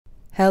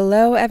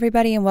Hello,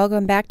 everybody, and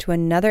welcome back to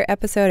another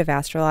episode of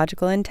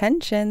Astrological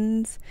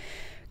Intentions.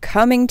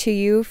 Coming to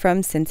you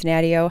from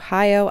Cincinnati,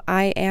 Ohio,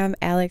 I am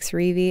Alex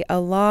Reevy,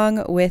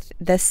 along with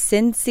the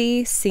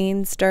Cincy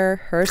scenester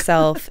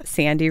herself,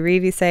 Sandy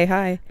Reevy. Say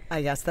hi.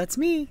 Yes, that's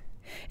me.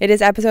 It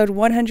is episode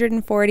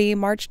 140,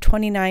 March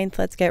 29th.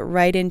 Let's get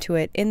right into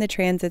it. In the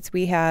transits,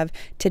 we have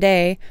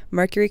today,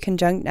 Mercury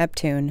conjunct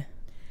Neptune.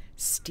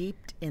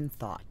 Steeped in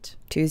thought.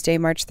 Tuesday,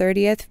 March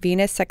 30th,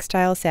 Venus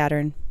sextile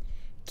Saturn.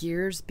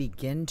 Gears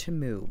begin to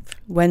move.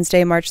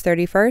 Wednesday, March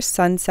 31st,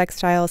 Sun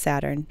sextile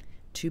Saturn.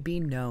 To be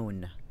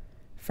known.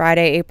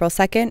 Friday, April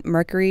 2nd,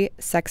 Mercury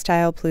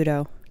sextile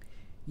Pluto.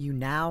 You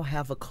now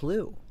have a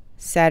clue.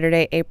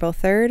 Saturday, April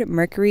 3rd,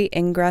 Mercury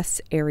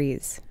ingress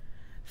Aries.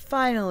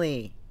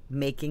 Finally,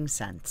 making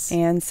sense.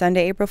 And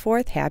Sunday, April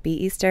 4th, Happy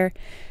Easter.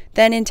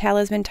 Then in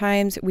Talisman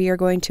times, we are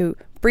going to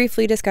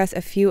briefly discuss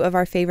a few of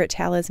our favorite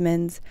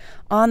talismans.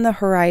 On the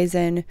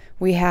horizon,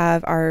 we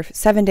have our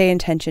 7-day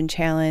intention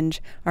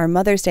challenge, our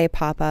Mother's Day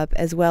pop-up,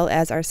 as well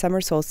as our summer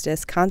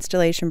solstice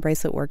constellation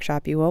bracelet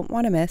workshop you won't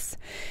want to miss.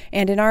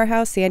 And in our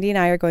house, Sandy and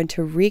I are going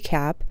to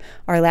recap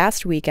our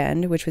last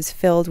weekend, which was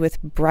filled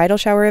with bridal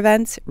shower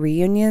events,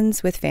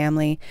 reunions with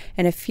family,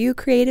 and a few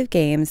creative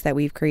games that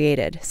we've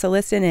created. So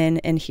listen in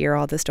and hear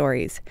all the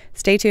stories.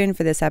 Stay tuned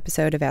for this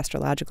episode of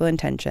Astrological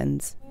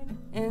Intentions.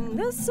 And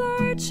the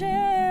search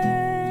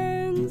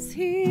ends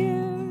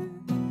here,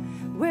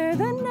 where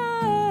the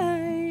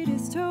night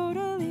is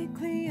totally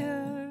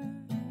clear,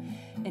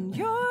 and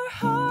your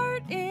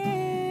heart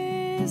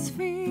is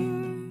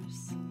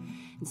fierce,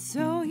 and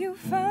so you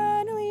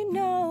finally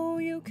know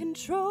you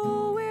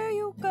control where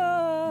you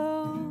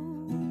go.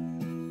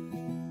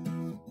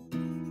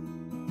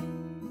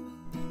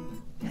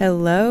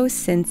 Hello,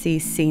 Cincy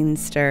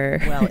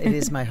scenester. Well, it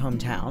is my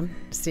hometown,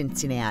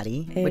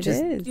 Cincinnati, which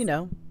is, you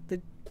know,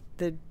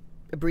 the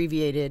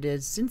abbreviated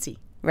as Cincy.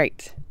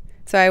 Right.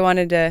 So I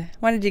wanted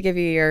to give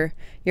you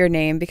your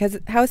name because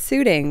how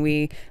suiting.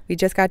 We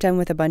just got done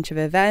with a bunch of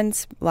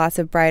events, lots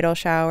of bridal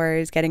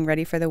showers, getting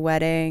ready for the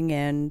wedding,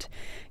 and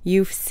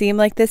you seem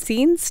like the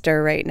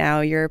scenester right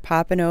now. You're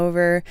popping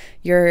over,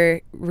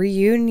 you're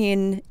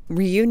reunioning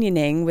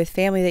with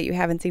family that you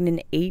haven't seen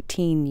in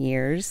 18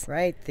 years.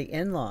 Right, the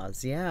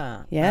in-laws,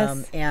 yeah.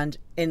 Yes. And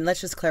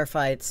let's just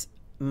clarify, it's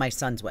my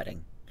son's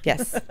wedding.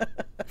 Yes.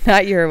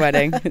 Not your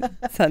wedding.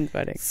 Son's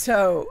wedding.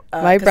 So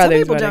my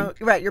brother's wedding.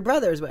 Right, your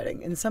brother's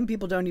wedding. And some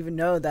people don't even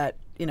know that,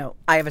 you know,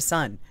 I have a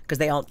son because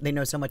they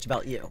know so much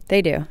about you.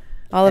 They do.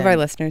 All of our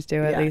listeners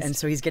do, at least. And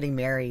so he's getting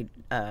married.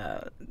 You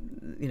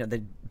know,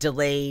 the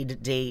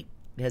delayed date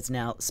has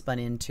now spun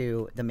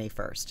into the May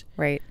 1st.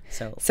 Right.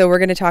 So we're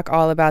going to talk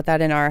all about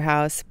that in our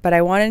house. But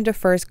I wanted to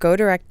first go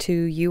direct to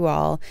you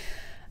all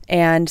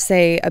and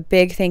say a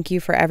big thank you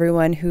for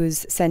everyone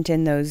who's sent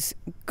in those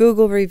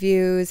Google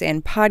reviews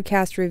and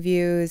podcast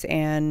reviews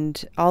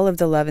and all of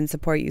the love and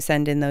support you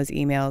send in those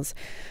emails.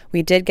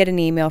 We did get an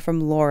email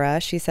from Laura.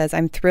 She says,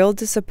 I'm thrilled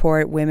to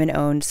support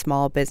women-owned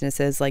small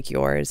businesses like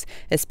yours,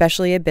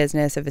 especially a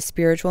business of a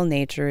spiritual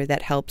nature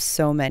that helps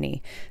so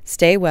many.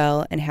 Stay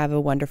well and have a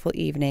wonderful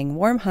evening.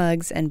 Warm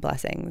hugs and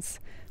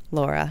blessings.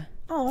 Laura.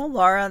 Oh,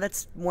 Laura,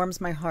 that warms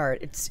my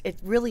heart. It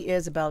really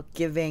is about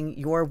giving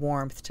your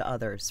warmth to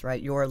others, right?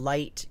 Your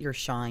light, your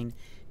shine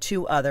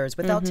to others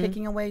without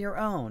taking away your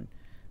own,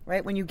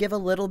 right? When you give a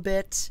little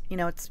bit, you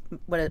know, it's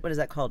what is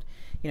that called?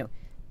 You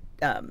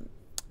know,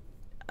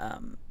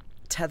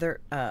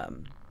 tether. Oh,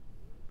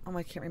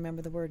 I can't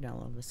remember the word now.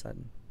 All of a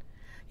sudden,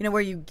 you know,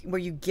 where you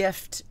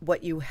gift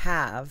what you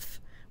have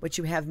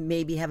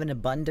maybe have an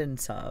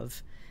abundance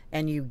of.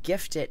 And you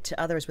gift it to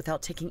others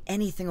without taking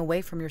anything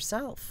away from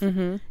yourself.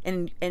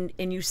 And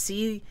you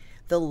see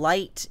the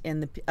light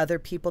in the other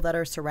people that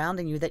are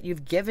surrounding you that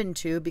you've given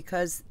to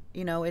because,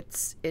 you know,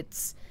 it's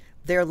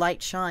their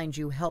light shines.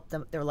 You help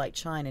them, their light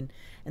shine.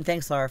 And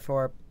thanks, Laura,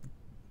 for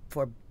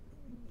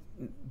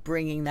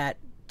bringing that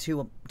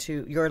to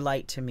your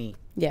light to me.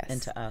 Yes.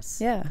 And to us.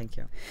 Yeah. Thank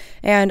you.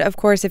 And of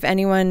course, if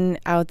anyone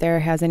out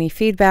there has any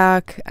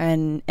feedback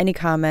and any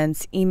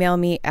comments, email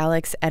me,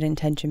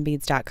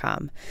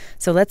 alex@intentionbeads.com.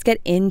 So let's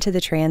get into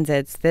the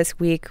transits. This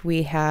week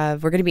we're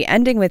going to be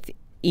ending with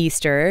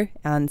Easter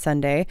on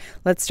Sunday.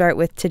 Let's start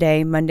with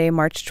today, Monday,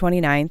 March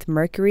 29th,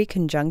 Mercury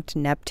conjunct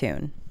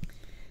Neptune.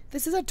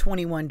 This is at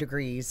 21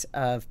 degrees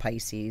of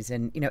Pisces.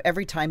 And, you know,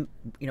 every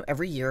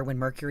year when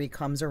Mercury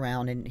comes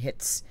around and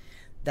hits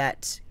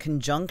that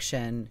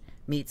conjunction,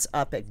 meets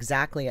up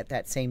exactly at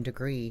that same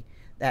degree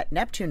that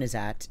Neptune is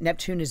at.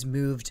 Neptune is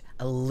moved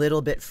a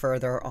little bit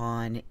further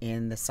on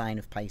in the sign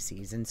of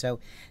Pisces. And so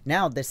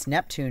now this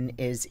Neptune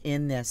is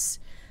in this,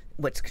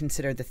 what's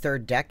considered the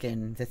third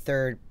decan, the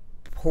third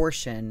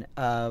portion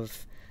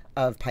of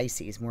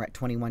Pisces. We're at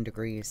 21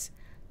 degrees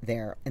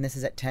there. And this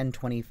is at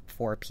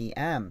 10:24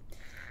 p.m.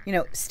 You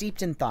know,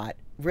 steeped in thought,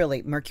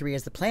 really, Mercury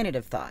is the planet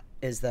of thought,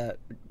 is the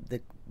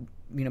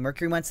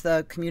Mercury wants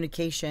the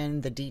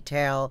communication, the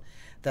detail,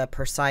 the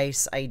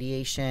precise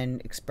ideation,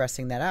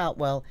 expressing that out.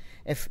 Well,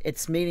 if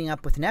it's meeting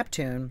up with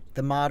Neptune,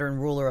 the modern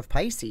ruler of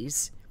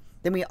Pisces,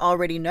 then we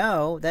already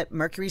know that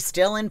Mercury's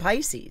still in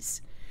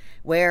Pisces.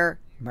 where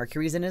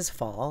Mercury's in his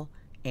fall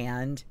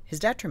and his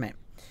detriment.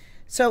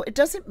 So it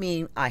doesn't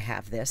mean I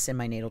have this in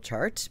my natal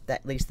chart,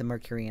 at least the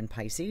Mercury in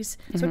Pisces.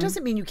 So it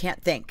doesn't mean you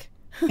can't think.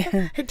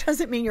 It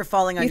doesn't mean you're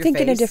falling on your face. You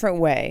think in a different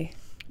way.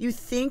 You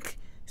think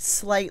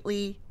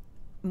slightly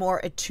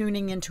more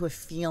attuning into a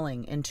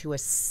feeling, into a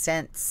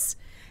sense.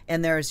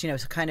 And there's,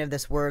 kind of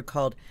this word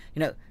called,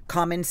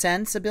 common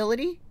sense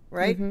ability,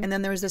 right? And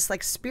then there's this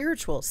like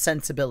spiritual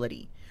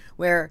sensibility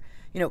where,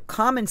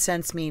 common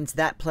sense means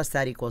that plus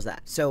that equals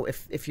that. So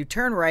if you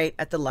turn right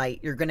at the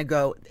light, you're going to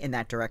go in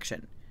that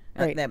direction.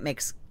 Right. That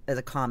makes as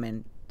a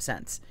common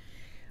sense.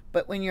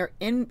 But when you're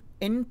in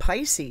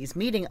Pisces,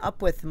 meeting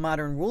up with the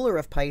modern ruler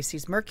of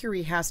Pisces,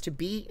 Mercury has to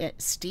be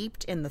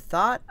steeped in the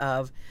thought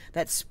of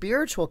that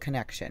spiritual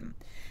connection,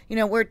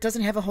 where it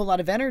doesn't have a whole lot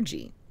of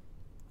energy.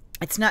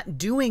 It's not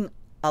doing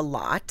a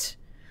lot,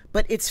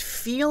 but it's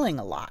feeling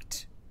a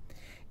lot.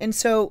 And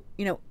so,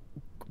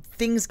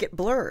 things get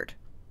blurred.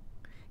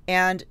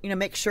 And,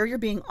 make sure you're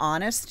being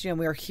honest.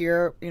 We're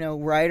here,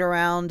 right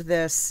around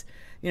this,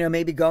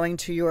 maybe going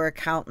to your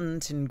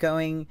accountant and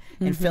going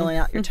and filling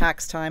out your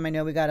tax time. I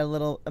know we got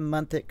a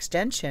month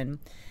extension,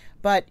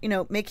 but,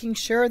 making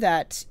sure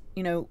that,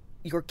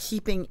 you're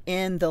keeping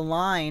in the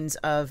lines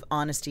of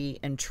honesty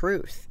and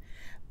truth,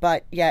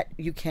 but yet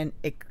you can,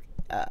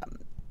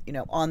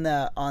 on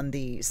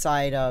the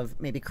side of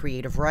maybe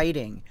creative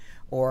writing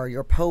or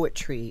your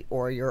poetry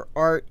or your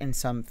art in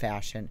some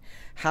fashion,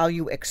 how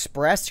you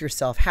express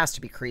yourself has to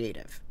be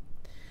creative.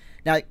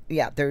 Now,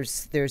 yeah,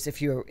 there's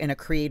if you're in a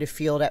creative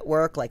field at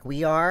work like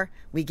we are,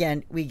 we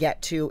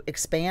get to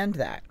expand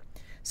that.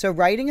 So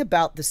writing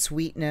about the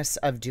sweetness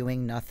of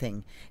doing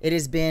nothing. It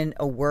has been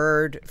a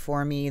word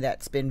for me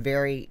that's been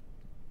very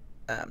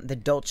the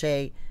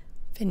dolce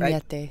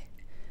Vignette. Right?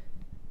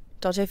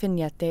 Dolce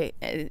vignette.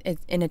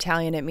 In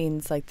Italian, it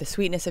means like the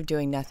sweetness of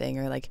doing nothing,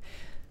 or like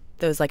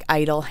those like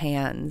idle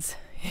hands,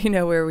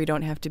 where we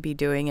don't have to be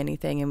doing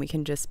anything and we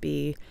can just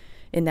be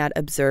in that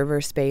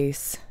observer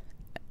space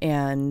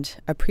and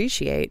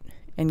appreciate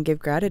and give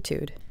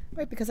gratitude.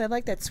 Right, because I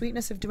like that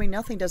sweetness of doing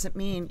nothing doesn't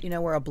mean,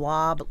 we're a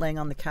blob laying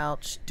on the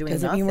couch doing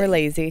Doesn't nothing. mean we're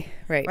lazy,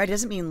 right? Right, it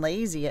doesn't mean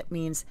lazy. It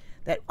means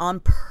that on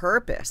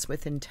purpose,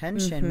 with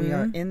intention, we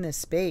are in this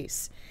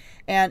space.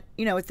 And,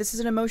 this is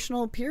an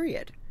emotional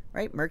period,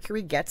 right?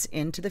 Mercury gets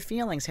into the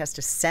feelings, has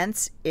to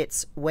sense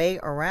its way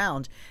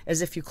around,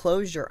 as if you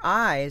closed your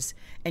eyes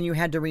and you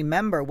had to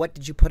remember, what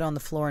did you put on the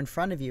floor in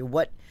front of you?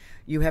 What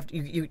you have,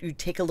 you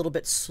take a little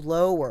bit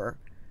slower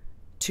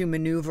to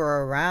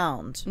maneuver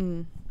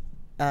around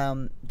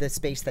the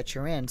space that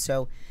you're in.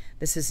 So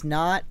this is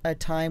not a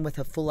time with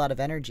a full lot of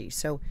energy.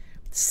 So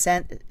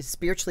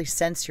spiritually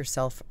sense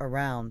yourself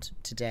around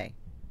today.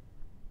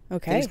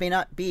 Okay. Things may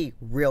not be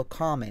real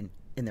common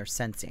in their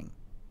sensing.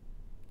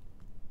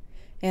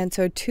 And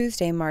so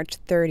Tuesday, March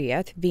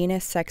 30th,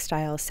 Venus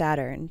sextile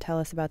Saturn. Tell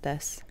us about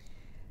this.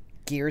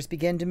 Gears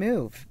begin to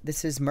move.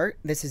 This is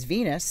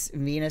Venus.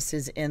 Venus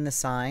is in the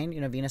sign.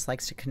 Venus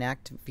likes to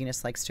connect.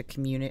 Venus likes to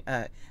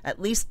communicate,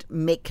 at least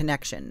make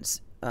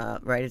connections.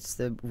 Right? It's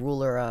the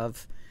ruler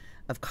of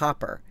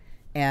copper.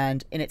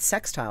 And in its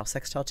sextile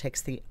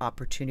takes the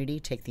opportunity,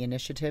 take the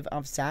initiative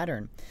of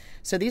Saturn.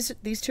 So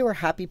these two are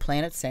happy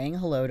planets saying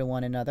hello to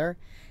one another.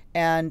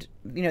 And,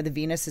 the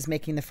Venus is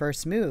making the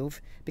first move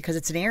because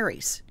it's in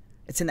Aries.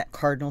 It's in that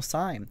cardinal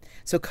sign.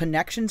 So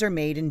connections are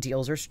made and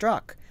deals are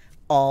struck.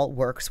 All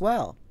works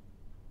well.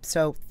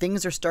 So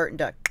things are starting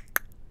to...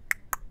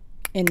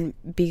 And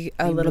be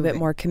a little bit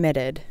more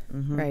committed,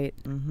 right?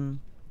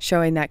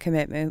 Showing that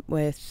commitment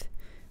with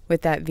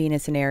that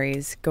Venus and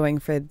Aries, going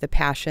for the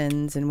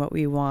passions and what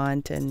we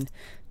want and,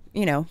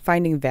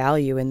 finding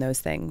value in those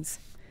things.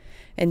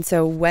 And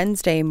so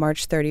Wednesday,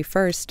 March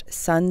 31st,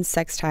 Sun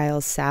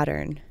sextiles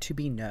Saturn. To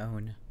be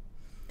known.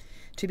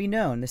 To be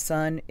known. The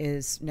sun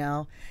is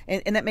now,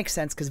 and that makes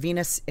sense because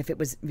Venus, if it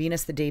was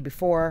Venus the day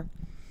before,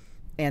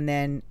 and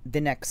then the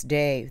next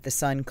day the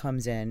sun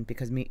comes in,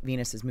 because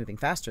Venus is moving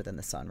faster than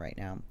the sun right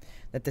now,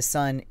 that the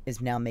sun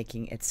is now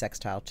making its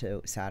sextile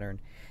to Saturn.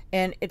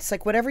 And it's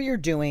like whatever you're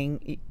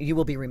doing, you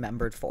will be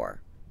remembered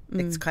for.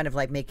 It's kind of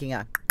like making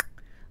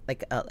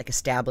like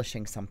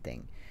establishing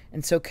something.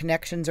 And so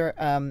connections are,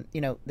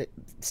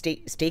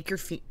 stake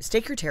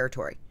your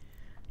territory.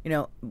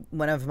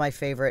 One of my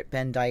favorite,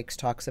 Ben Dykes,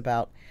 talks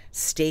about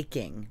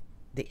staking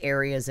the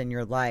areas in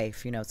your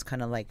life. It's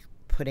kind of like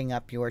putting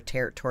up your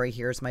territory.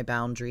 Here's my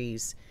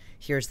boundaries.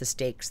 Here's the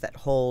stakes that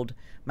hold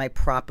my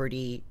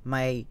property,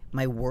 my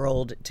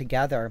world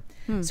together.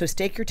 So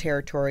stake your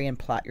territory and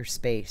plot your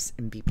space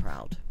and be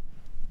proud.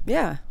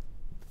 Yeah,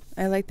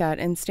 I like that.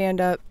 And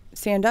stand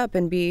up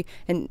and be,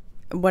 and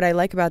what I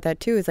like about that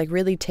too is like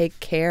really take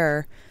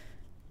care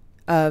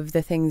of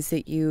the things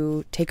that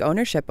you take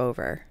ownership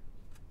over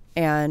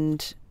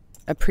and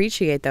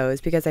appreciate those,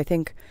 because I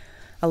think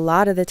a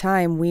lot of the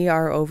time we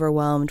are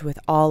overwhelmed with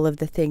all of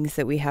the things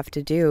that we have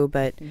to do,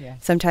 but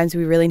sometimes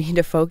we really need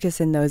to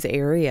focus in those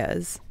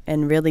areas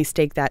and really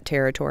stake that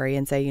territory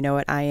and say, you know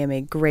what, I am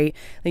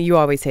you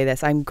always say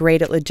this, I'm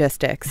great at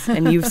logistics,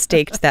 and you've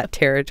staked that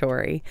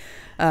territory.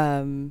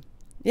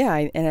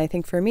 Yeah, and I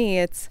think for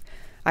me,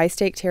 I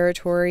stake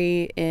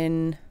territory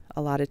in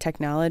a lot of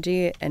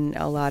technology and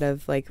a lot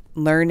of like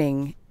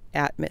learning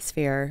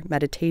atmosphere,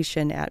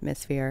 meditation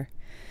atmosphere.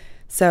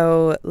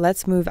 So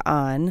let's move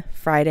on.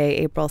 Friday,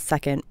 April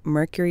 2nd,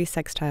 Mercury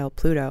sextile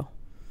Pluto.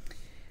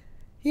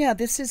 Yeah,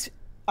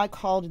 I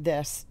called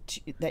this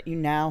that you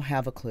now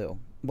have a clue.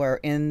 We're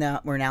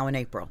now in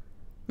April.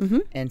 Mm-hmm.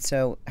 And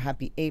so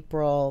happy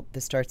April.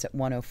 This starts at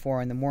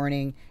 1:04 in the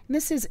morning. And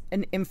this is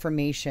an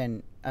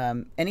information.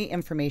 Any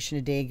information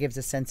a day gives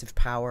a sense of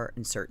power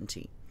and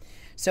certainty.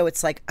 So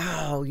it's like,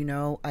 oh,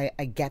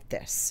 I get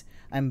this.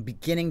 I'm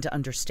beginning to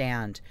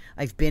understand.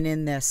 I've been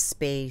in this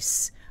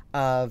space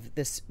of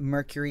this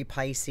Mercury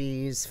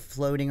Pisces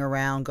floating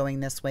around, going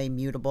this way,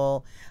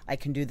 mutable. I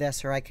can do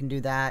this or I can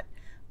do that,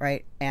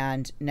 right?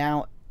 And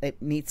now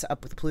it meets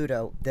up with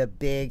Pluto, the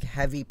big,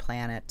 heavy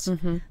planet,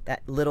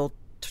 that little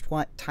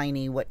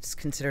tiny, what's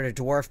considered a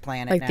dwarf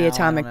planet like now, the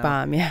atomic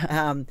bomb,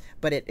 yeah.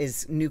 But it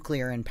is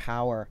nuclear in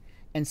power.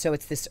 And so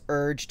it's this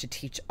urge to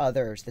teach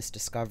others this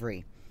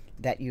discovery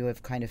that you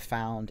have kind of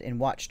found, and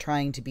watch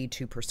trying to be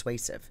too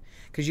persuasive,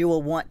 because you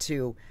will want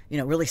to,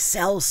 really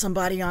sell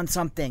somebody on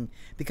something,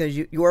 because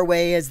your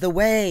way is the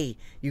way.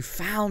 You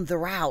found the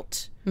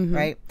route,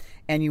 right?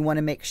 And you want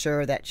to make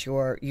sure that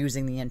you're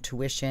using the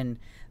intuition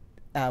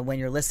when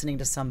you're listening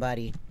to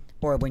somebody,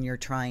 or when you're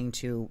trying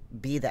to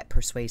be that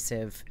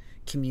persuasive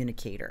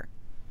communicator.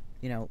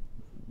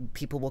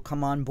 People will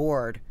come on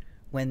board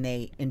when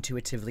they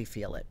intuitively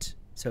feel it.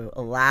 So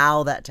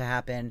allow that to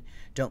happen.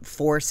 Don't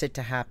force it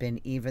to happen,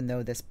 even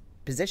though this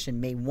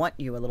position may want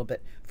you a little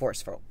bit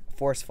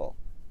forceful.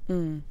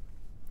 And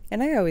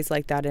I always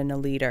like that in a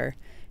leader,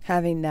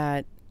 having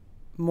that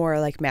more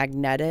like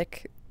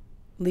magnetic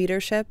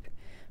leadership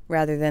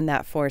rather than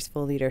that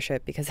forceful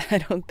leadership, because I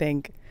don't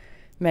think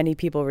many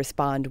people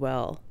respond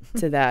well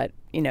to that,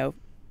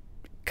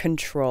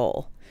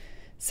 control.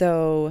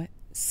 So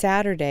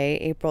Saturday,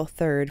 April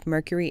 3rd,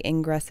 Mercury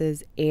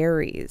ingresses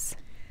Aries.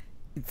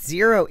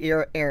 Zero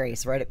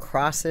Aries, right? It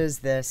crosses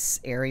this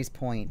Aries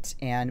point,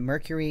 and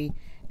Mercury,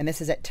 and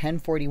this is at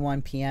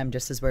 10:41 p.m.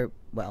 just as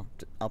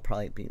I'll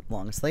probably be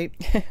long asleep,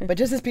 but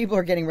just as people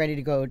are getting ready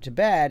to go to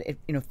bed,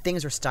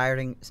 things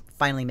are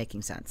finally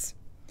making sense.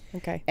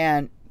 Okay.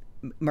 And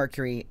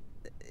Mercury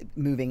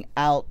moving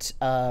out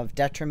of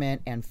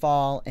detriment and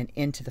fall and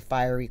into the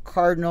fiery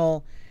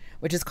cardinal,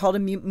 which is called a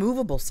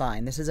movable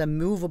sign. This is a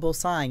movable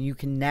sign. You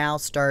can now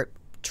start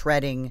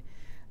treading,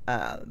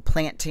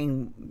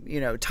 planting,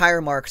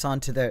 tire marks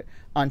onto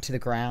the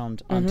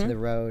ground, onto the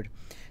road.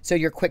 So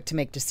you're quick to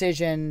make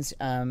decisions.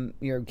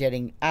 You're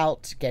getting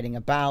out, getting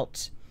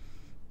about.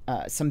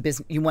 Some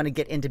business. You want to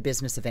get into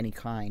business of any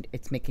kind.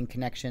 It's making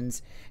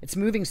connections. It's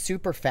moving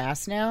super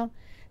fast now.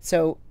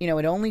 So, it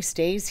only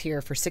stays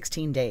here for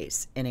 16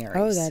 days in Aries.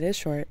 Oh, that is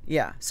short.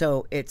 Yeah.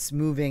 So it's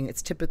moving.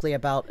 It's typically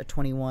about a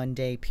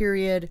 21-day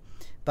period,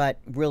 but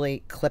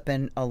really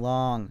clipping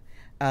along.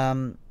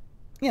 Yeah,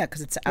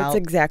 because it's out. That's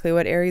exactly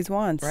what Aries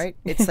wants. Right?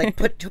 It's like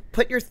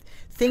put your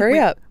Hurry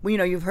up.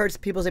 You've heard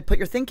people say put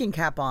your thinking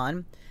cap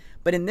on,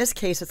 but in this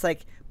case, it's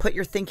like put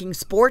your thinking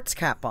sports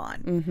cap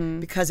on,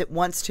 because it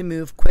wants to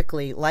move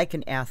quickly, like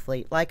an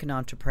athlete, like an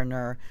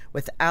entrepreneur,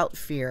 without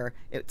fear.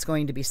 It's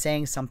going to be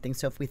saying something.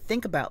 So if we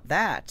think about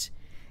that,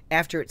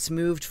 after it's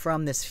moved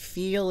from this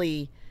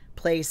feely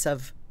place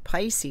of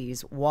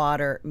Pisces,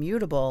 water,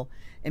 mutable,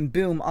 and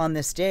boom, on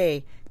this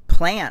day,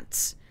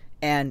 plants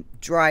and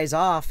dries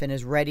off and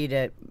is ready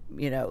to,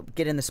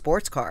 get in the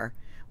sports car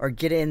or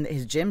get in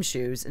his gym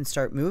shoes and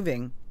start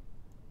moving.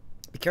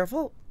 Be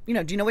careful.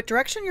 Do you know what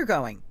direction you're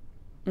going?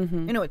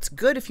 It's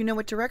good if you know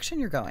what direction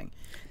you're going.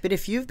 But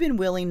if you've been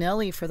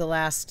willy-nilly for the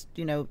last,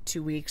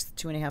 2 weeks,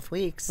 2.5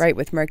 weeks. Right,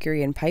 with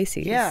Mercury and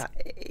Pisces. Yeah,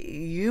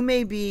 you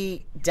may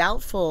be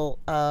doubtful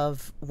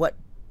of what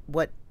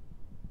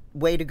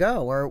way to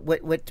go, or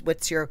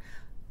what's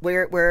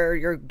where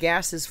your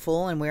gas is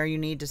full and where you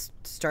need to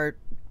start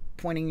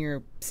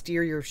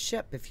steer your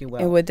ship, if you will.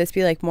 And would this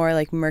be like more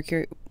like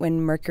Mercury,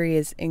 when Mercury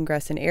is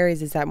ingress in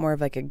Aries, is that more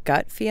of like a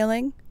gut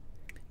feeling?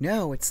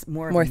 No, it's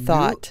more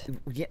thought.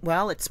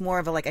 Well, it's more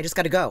of a I just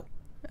got to go.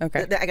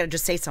 Okay. I got to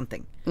just say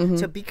something.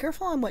 So be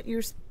careful on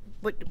what's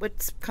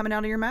coming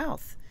out of your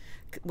mouth.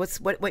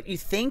 What you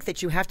think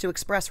that you have to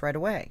express right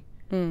away.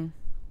 And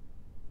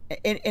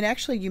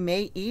actually, you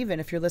may even,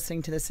 if you're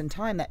listening to this in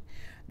time,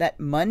 that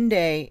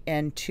Monday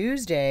and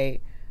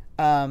Tuesday,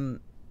 we're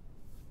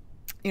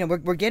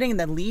getting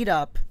the lead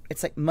up.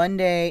 It's like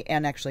Monday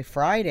and actually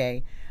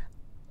Friday,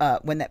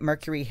 when that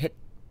Mercury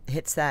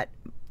hits that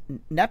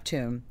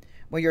Neptune,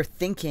 where you're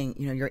thinking,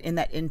 you're in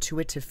that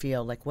intuitive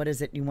field, like what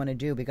is it you want to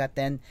do? We got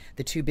then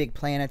the two big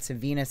planets of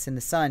Venus and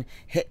the Sun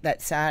hit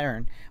that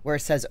Saturn, where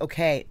it says,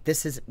 okay,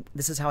 this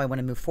is how I want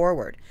to move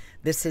forward.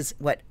 This is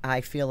what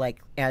I feel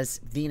like as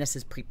Venus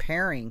is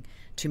preparing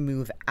to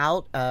move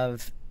out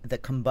of the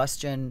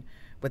combustion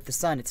with the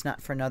Sun. It's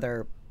not for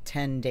another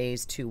 10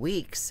 days, 2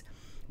 weeks,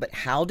 but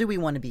how do we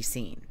want to be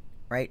seen,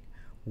 right?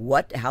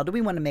 How do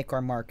we want to make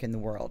our mark in the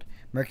world?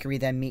 Mercury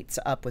then meets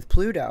up with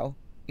Pluto,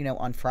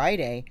 on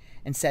Friday,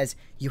 and says,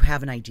 you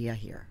have an idea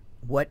here.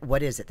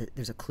 What is it?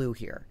 There's a clue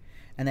here.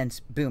 And then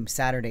boom,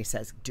 Saturday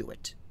says, do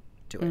it.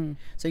 Do it.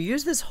 So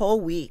use this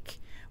whole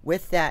week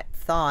with that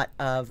thought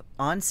of,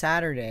 on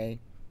Saturday,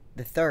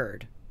 the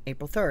 3rd,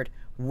 April 3rd,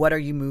 what are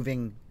you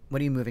moving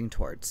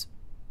towards?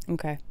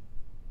 Okay.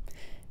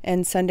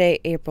 And Sunday,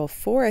 April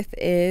 4th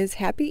is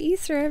Happy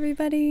Easter,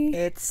 everybody.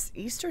 It's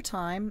Easter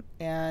time,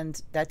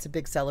 and that's a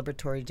big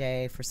celebratory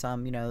day for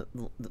some.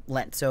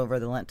 Lent's over,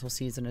 the lentil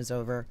season is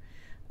over.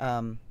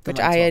 Which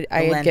I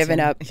had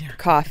given up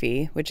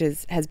coffee, which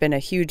has been a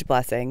huge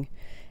blessing.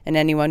 And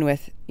anyone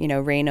with,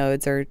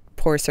 Raynaud's or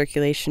poor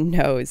circulation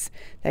knows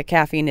that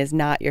caffeine is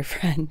not your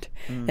friend.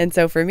 And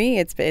so for me,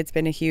 it's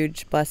been a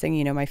huge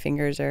blessing. My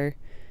fingers I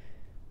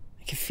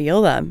can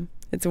feel them.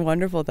 It's a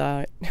wonderful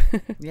thought.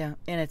 Yeah,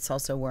 and it's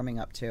also warming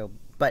up too.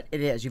 But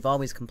it is. You've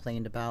always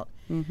complained about,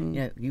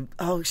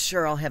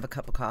 sure, I'll have a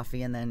cup of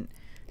coffee, and then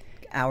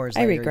hours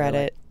later, I regret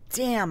it.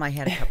 Damn, I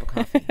had a cup of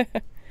coffee.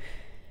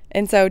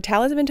 And so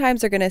talisman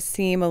times are going to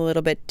seem a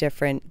little bit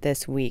different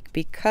this week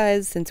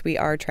because since we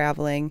are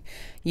traveling,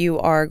 you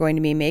are going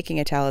to be making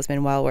a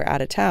talisman while we're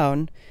out of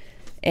town.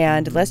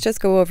 And let's just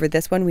go over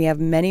this one. We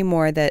have many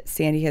more that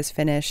Sandy has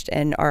finished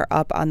and are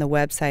up on the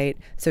website.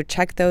 So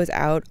check those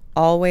out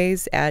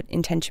always at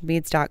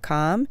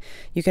intentionbeads.com.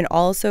 You can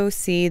also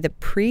see the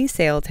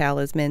pre-sale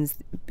talismans.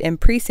 And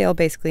pre-sale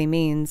basically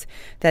means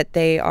that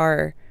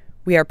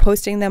we are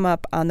posting them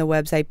up on the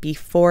website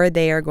before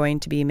they are going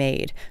to be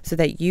made so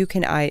that you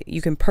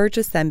can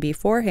purchase them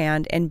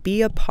beforehand and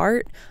be a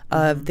part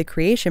of the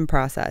creation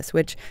process,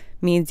 which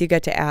means you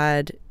get to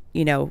add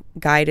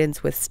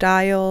guidance with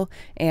style,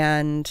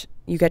 and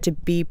you get to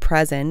be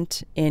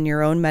present in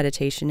your own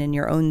meditation, in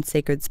your own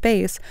sacred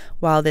space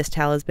while this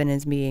talisman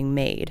is being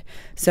made.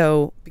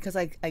 So because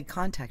I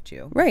contact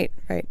you. Right.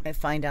 I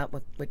find out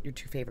what your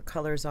 2 favorite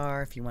colors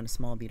are, if you want a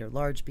small bead or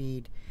large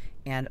bead,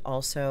 and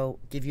also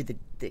give you the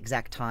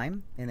exact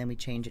time, and then we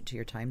change it to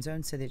your time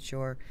zone so that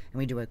and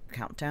we do a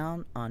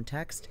countdown on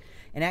text.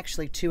 And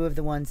actually 2 of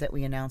the ones that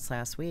we announced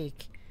last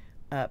week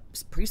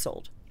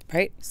pre-sold.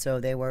 Right. So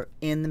they were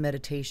in the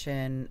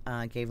meditation,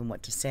 gave them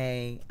what to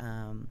say.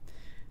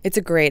 It's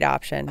a great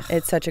option.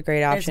 It's such a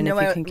great option if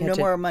you can catch it.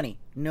 No more money,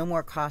 no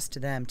more cost to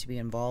them to be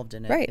involved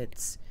in it. Right.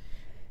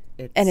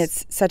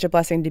 It's such a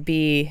blessing to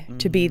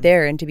be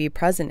there and to be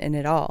present in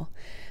it all.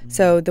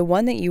 So the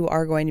one that you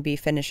are going to be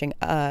finishing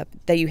up,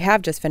 that you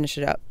have just finished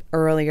it up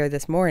earlier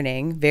this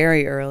morning,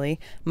 very early,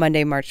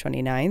 Monday, March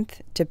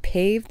 29th, to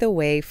pave the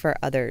way for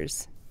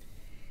others.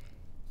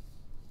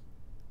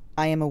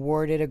 I am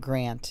awarded a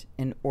grant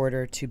in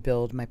order to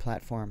build my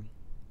platform.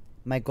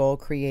 My goal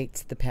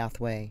creates the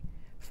pathway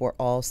for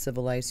all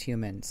civilized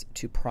humans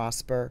to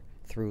prosper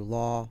through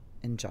law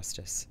and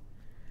justice.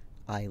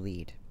 I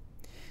lead.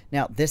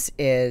 Now, this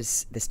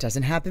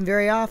doesn't happen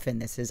very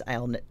often. I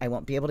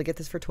won't be able to get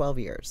this for 12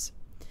 years.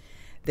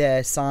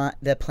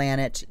 The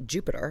planet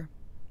Jupiter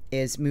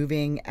is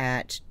moving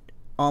at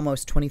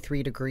almost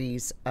 23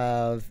 degrees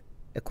of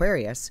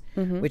Aquarius,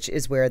 which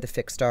is where the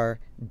fixed star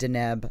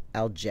Deneb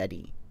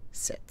Al-Jedi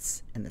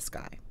sits in the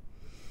sky.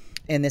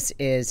 And this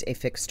is a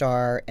fixed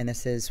star, and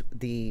this is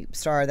the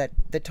star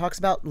that talks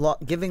about law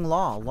giving,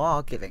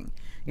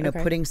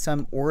 putting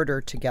some order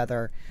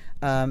together.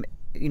 And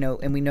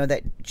we know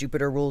that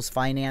Jupiter rules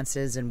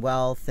finances and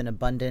wealth and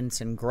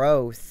abundance and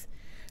growth.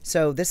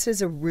 So this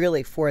is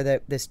for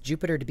this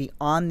Jupiter to be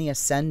on the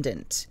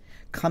ascendant,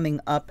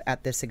 coming up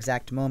at this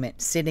exact moment,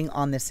 sitting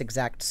on this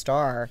exact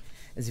star,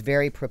 is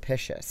very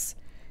propitious.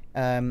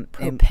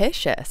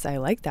 Propitious. I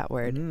like that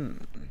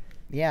word.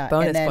 Yeah,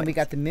 Bonus and then points. We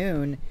got the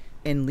moon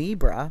in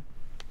Libra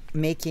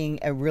making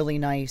a really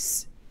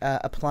nice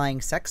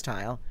applying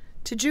sextile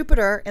to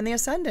Jupiter in the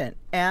ascendant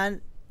and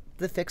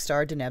the fixed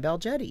star Deneb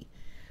Al-Jedi.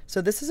 So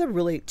this is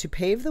to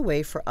pave the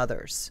way for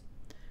others,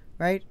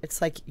 right?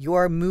 It's like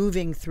you're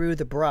moving through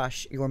the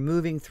brush, you're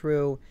moving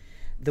through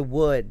the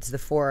woods, the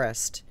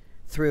forest,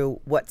 through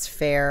what's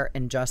fair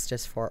and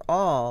justice for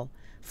all,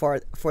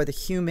 for the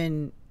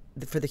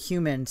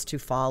humans to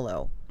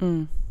follow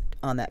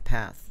on that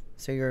path.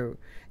 So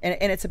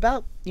and it's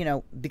about,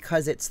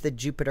 because it's the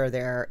Jupiter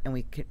there, and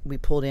we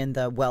pulled in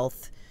the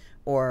wealth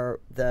or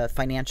the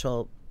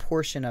financial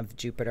portion of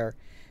Jupiter,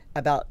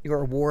 about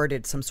you're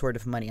awarded some sort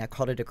of money. I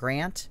called it a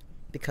grant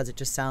because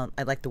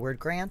I like the word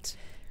grant.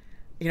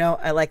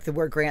 I like the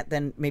word grant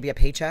than maybe a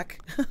paycheck.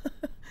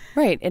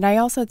 Right. And I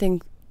also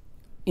think,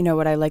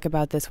 what I like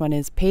about this one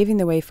is paving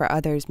the way for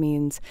others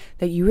means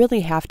that you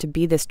really have to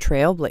be this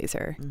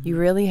trailblazer. You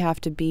really have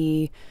to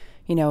be,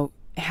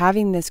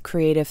 having this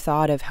creative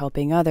thought of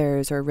helping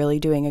others or really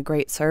doing a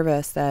great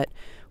service that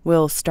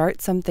will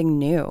start something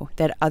new,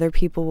 that other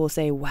people will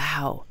say,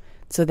 wow,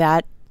 so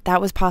that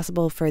was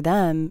possible for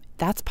them,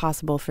 that's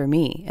possible for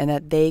me, and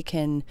that they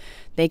can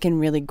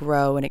really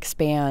grow and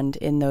expand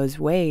in those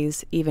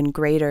ways even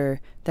greater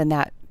than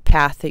that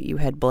path that you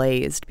had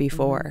blazed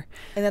before.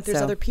 And that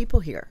there's other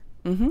people here.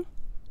 I'm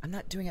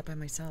not doing it by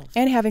myself.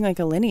 And having like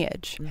a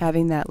lineage,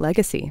 having that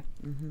legacy.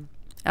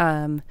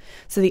 So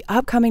the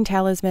upcoming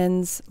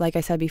talismans, like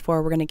I said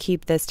before, we're going to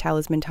keep this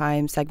Talisman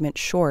Time segment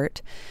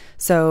short.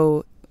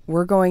 So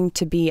we're going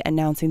to be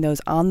announcing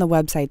those on the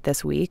website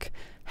this week.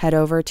 Head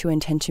over to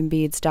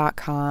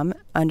intentionbeads.com.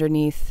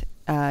 Underneath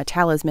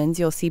talismans,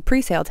 you'll see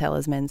pre-sale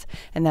talismans,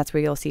 and that's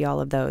where you'll see all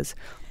of those.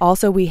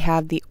 Also, we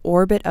have the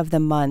orbit of the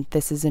month.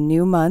 This is a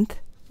new month,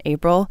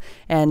 April,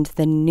 and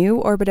the new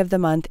orbit of the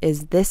month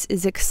is This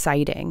Is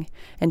Exciting.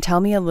 And tell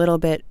me a little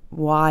bit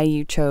why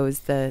you chose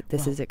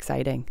This Is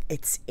Exciting.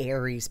 It's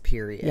Aries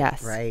period,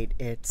 yes, right?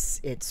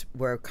 It's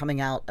we're coming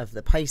out of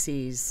the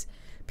Pisces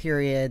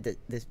period.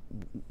 The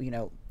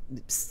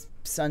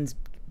sun's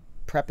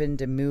prepping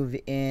to move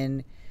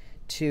in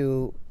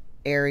to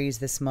Aries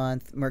this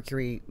month.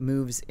 Mercury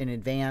moves in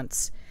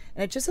advance,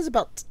 and it just is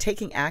about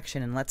taking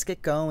action and let's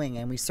get going.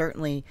 And we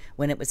certainly,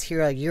 when it was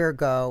here a year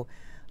ago,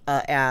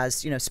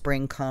 as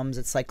spring comes,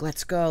 it's like,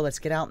 let's go, let's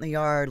get out in the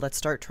yard, let's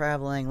start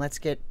traveling, let's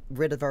get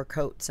rid of our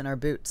coats and our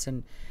boots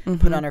and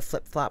put on our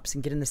flip-flops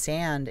and get in the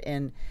sand.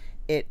 And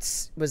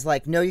it was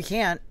like, no, you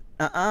can't,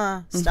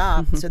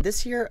 stop. So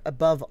this year,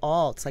 above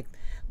all, it's like,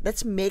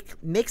 let's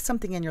make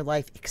something in your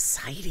life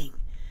exciting.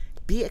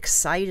 Be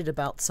excited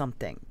about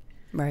something,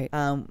 right?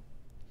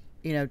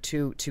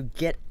 To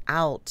get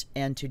out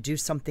and to do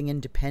something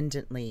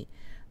independently,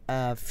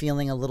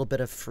 feeling a little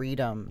bit of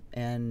freedom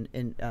and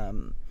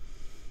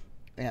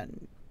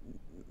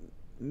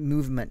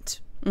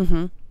movement.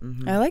 I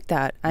like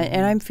that.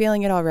 And I'm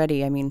feeling it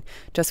already. I mean,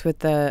 just with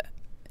the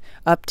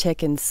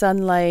uptick in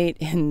sunlight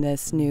in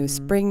this new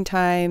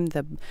springtime,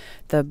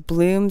 the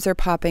blooms are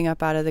popping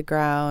up out of the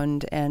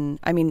ground. And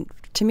I mean,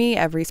 to me,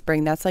 every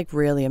spring, that's like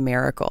really a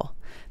miracle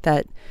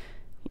that,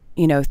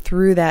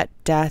 through that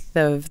death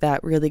of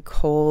that really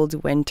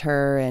cold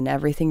winter and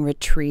everything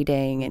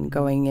retreating and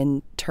going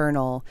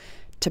internal,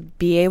 to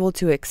be able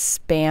to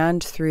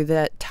expand through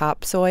the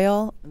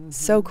topsoil,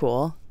 so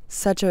cool.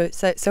 So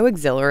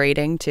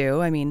exhilarating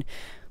too. I mean,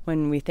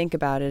 when we think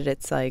about it,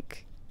 it's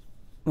like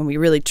when we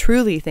really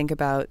truly think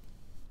about,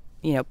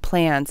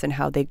 plants and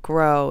how they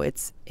grow,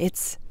 it's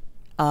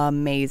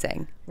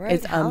amazing. Right.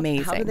 It's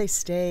amazing. How do they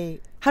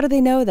stay? How do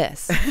they know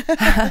this?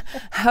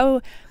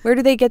 Where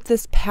do they get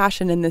this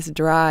passion and this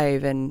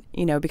drive? And,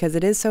 because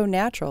it is so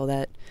natural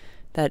that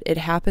it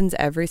happens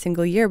every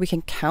single year. We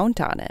can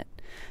count on it.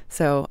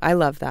 So I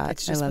love that.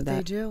 It's just I love what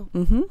that. they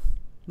do.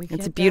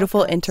 It's a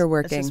beautiful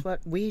interworking. This is what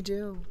we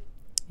do.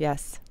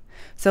 Yes.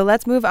 So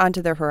let's move on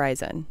to the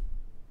horizon.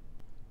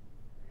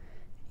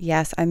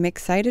 Yes, I'm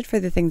excited for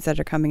the things that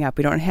are coming up.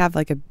 We don't have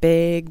like a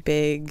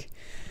big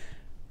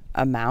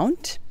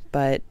amount,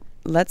 but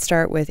let's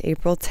start with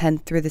April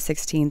 10th through the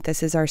 16th.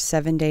 This is our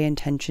 7-day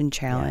intention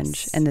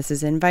challenge. Yes. And this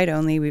is invite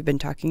only. We've been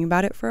talking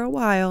about it for a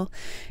while.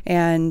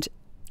 And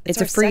it's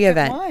a our free second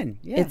event. one.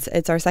 Yeah.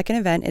 It's our second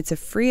event. It's a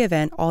free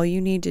event. All you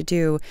need to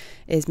do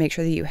is make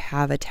sure that you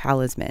have a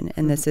talisman.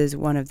 And this is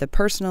one of the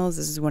personals.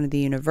 This is one of the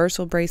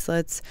universal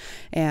bracelets.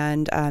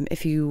 And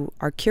if you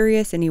are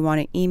curious and you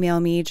want to email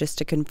me just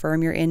to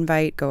confirm your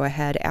invite, go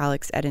ahead,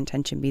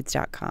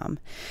 alex@intentionbeads.com.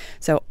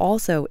 So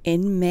also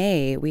in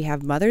May, we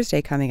have Mother's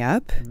Day coming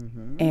up.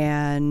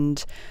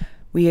 And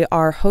we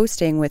are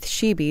hosting with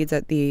She Beads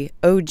at the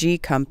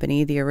OG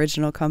company, the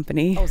original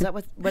company. Oh, is that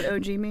what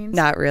OG means?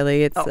 Not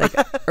really. It's like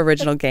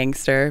original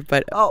gangster,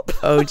 but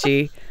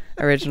OG,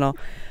 original.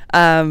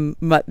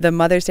 The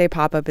Mother's Day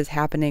pop-up is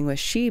happening with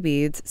She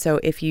Beads. So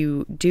if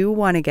you do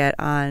want to get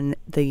on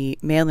the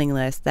mailing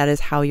list, that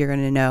is how you're going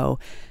to know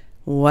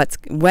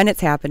when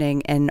it's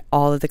happening and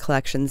all of the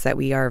collections that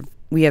we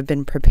have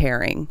been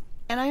preparing.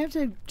 And I have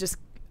to just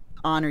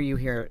honor you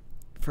here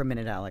for a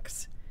minute,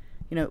 Alex.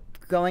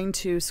 Going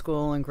to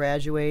school and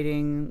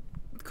graduating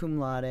cum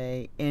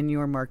laude in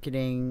your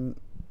marketing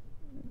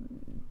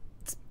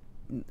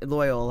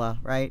Loyola,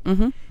 right?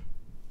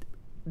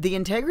 The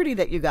integrity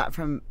that you got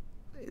from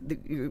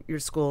your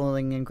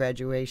schooling and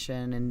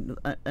graduation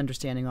and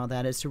understanding all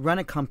that is to run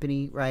a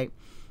company, right,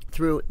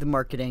 through the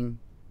marketing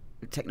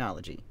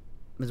technology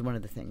was one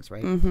of the things,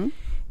 right?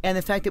 And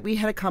the fact that we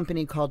had a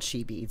company called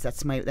She Beads,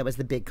 that was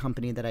the big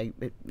company that I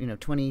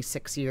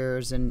 26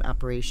 years in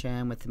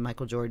operation with the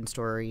Michael Jordan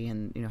story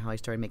and how I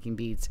started making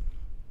beads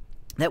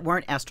that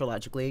weren't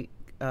astrologically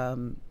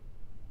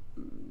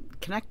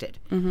connected.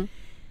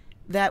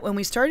 That when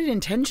we started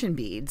Intention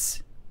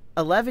Beads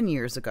 11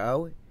 years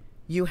ago,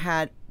 you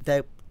had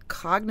the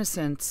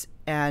cognizance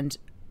and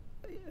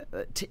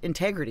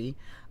integrity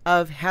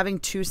of having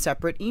 2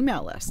 separate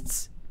email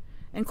lists.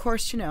 And of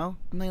course, I'm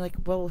like,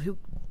 well, who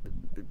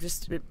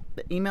just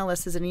email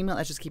list is an email.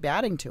 Let's just keep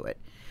adding to it.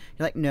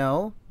 You're like,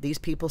 no, these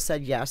people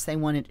said yes, they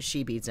wanted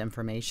She Beads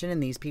information,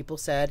 and these people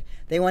said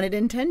they wanted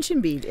Intention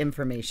Bead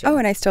information. Oh,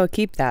 and I still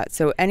keep that.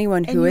 So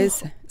anyone who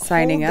is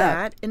signing hold up,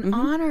 that and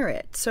honor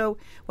it. So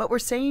what we're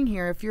saying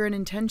here, if you're an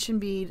Intention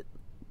Bead,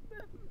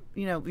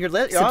 you're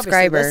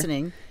obviously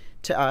listening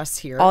to us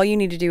here. All you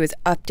need to do is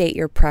update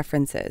your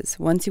preferences.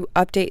 Once you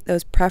update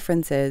those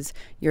preferences,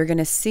 you're going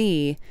to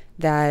see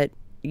that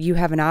you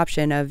have an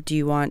option of, do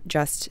you want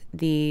just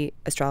the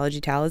astrology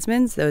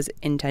talismans, those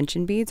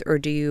intention beads, or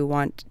do you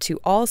want to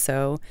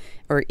also,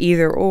 or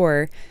either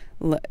or,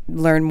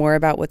 learn more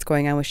about what's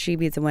going on with she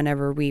beads and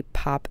whenever we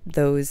pop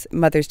those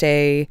Mother's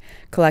Day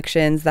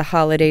collections, the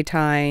holiday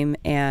time,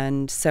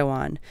 and so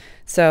on.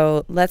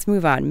 So let's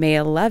move on. May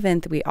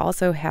 11th, we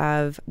also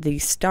have the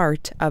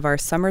start of our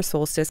summer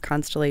solstice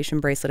constellation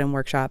bracelet and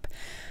workshop.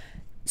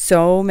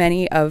 So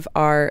many of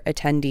our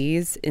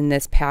attendees in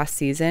this past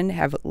season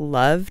have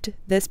loved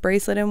this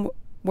bracelet and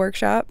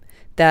workshop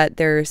that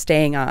they're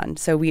staying on.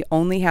 So we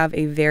only have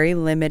a very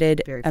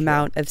limited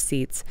amount of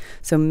seats.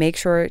 So make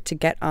sure to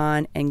get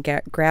on and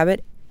grab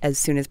it as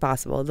soon as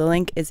possible. The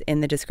link is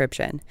in the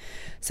description.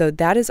 So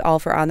that is all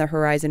for On the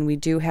Horizon. We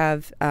do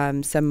have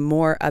some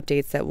more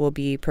updates that we'll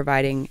be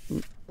providing.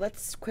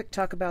 Let's quick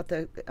talk about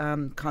the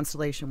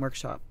constellation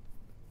workshop.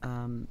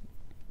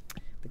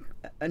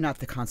 Not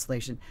the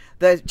constellation,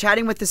 the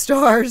Chatting with the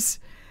Stars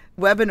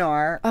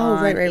webinar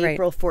on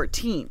April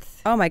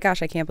 14th. Oh my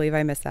gosh, I can't believe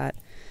I missed that.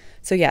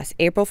 So yes,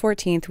 April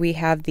 14th, we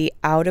have the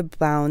Out of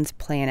Bounds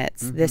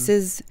planets. This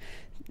is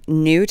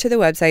new to the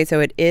website, so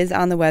it is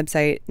on the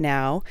website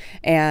now.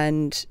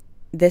 And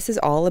this is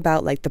all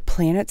about like the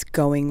planets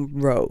going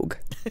rogue.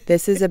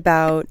 This is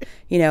about,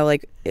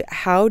 like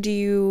how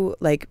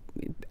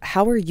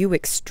are you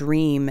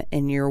extreme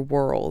in your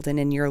world and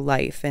in your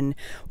life, and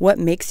what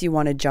makes you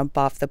want to jump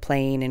off the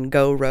plane and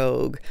go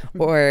rogue,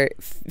 or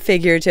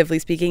figuratively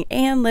speaking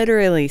and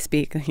literally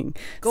speaking.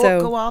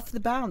 Go off the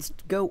bounds.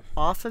 Go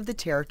off of the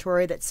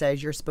territory that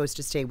says you're supposed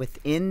to stay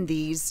within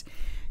this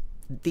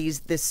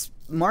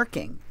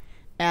marking,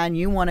 and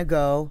you want to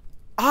go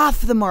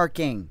off the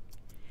marking.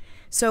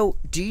 So,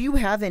 do you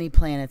have any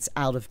planets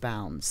out of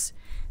bounds?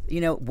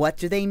 What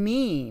do they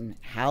mean?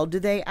 How do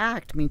they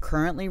act? I mean,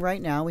 currently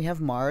right now we have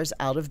Mars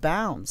out of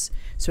bounds.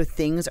 So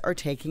things are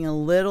taking a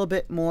little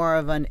bit more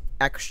of an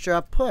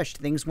extra push.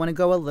 Things want to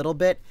go a little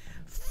bit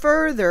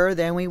further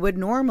than we would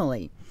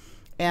normally.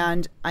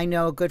 And I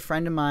know a good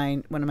friend of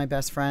mine, one of my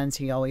best friends,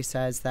 he always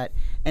says that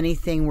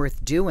anything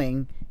worth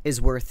doing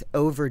is worth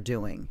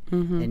overdoing.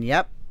 And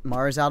yep,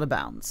 Mars out of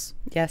bounds.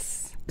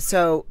 Yes.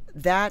 So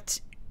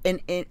that,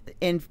 and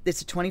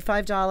it's a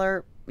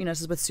 $25,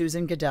 this is with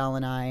Susan Goodell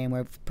and I, and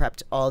we've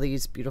prepped all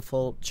these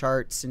beautiful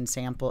charts and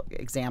sample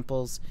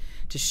examples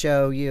to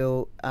show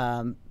you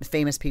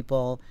famous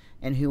people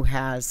and who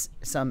has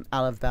some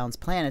out of bounds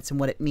planets and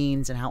what it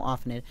means and how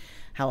often it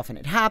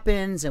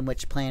happens, and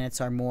which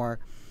planets are more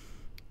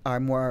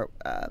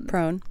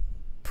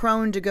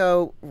prone to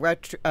go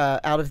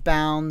out of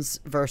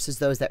bounds versus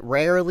those that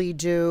rarely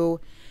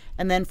do.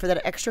 And then for that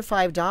extra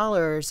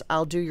 $5,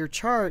 I'll do your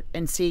chart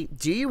and see,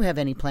 do you have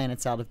any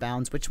planets out of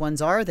bounds? Which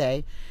ones are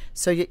they?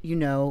 So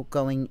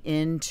going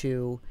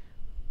into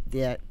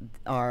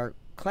our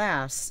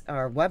class,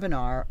 our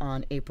webinar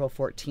on April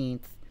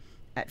 14th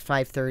at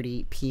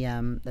 5:30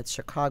 p.m. That's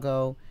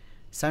Chicago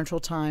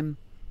Central Time.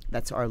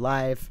 That's our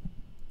live.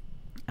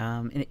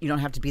 And you don't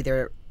have to be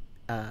there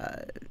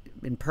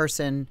in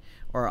person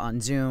or on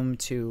Zoom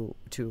to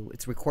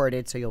it's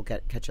recorded, so you'll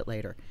catch it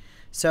later.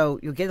 So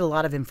you'll get a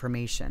lot of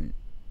information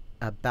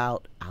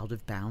about out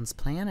of bounds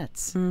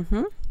planets.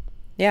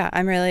 Yeah,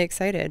 I'm really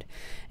excited.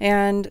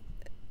 And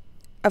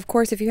of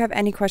course, if you have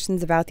any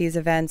questions about these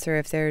events, or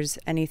if there's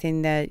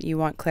anything that you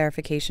want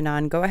clarification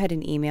on, go ahead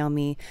and email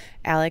me,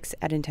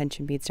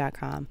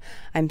 alex@intentionbeads.com.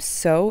 I'm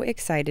so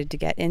excited to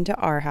get into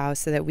our house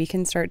so that we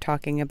can start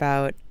talking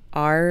about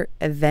our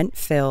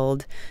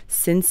event-filled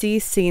Cincy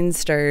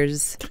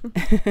Scenesters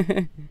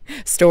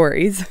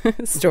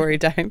story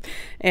time.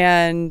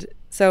 And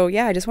so,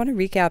 yeah, I just want to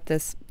recap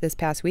this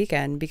past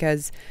weekend,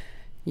 because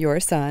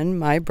your son,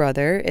 my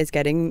brother, is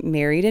getting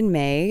married in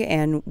May,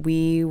 and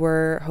we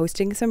were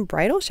hosting some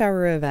bridal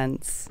shower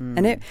events.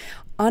 And it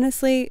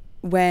honestly,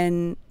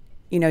 when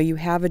you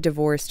have a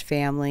divorced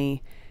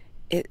family,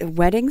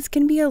 weddings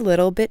can be a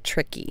little bit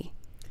tricky.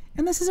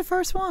 And this is the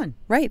first one.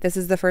 Right. This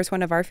is the first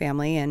one of our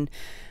family. And,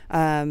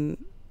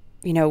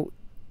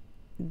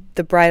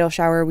 the bridal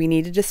shower, we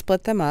needed to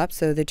split them up.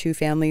 So the two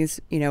families,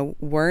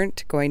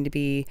 weren't going to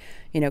be,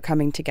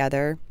 coming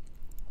together.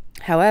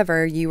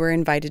 However, you were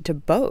invited to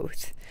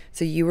both.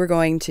 So you were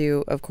going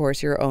to, of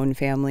course, your own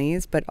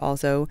families, but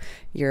also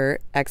your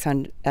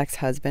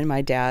ex-husband,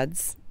 my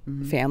dad's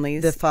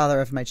families. The father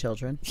of my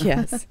children.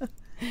 Yes.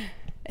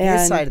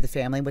 His side of the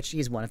family, which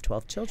he's one of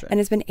 12 children. And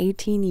it's been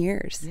 18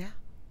 years. Yeah.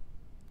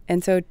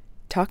 And so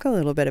talk a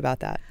little bit about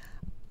that.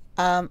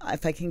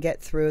 If I can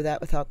get through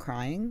that without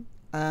crying.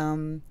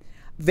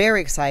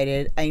 Very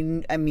excited.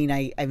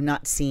 I've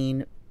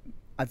seen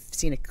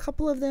a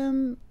couple of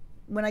them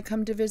when I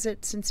come to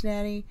visit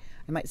Cincinnati.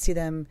 I might see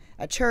them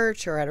at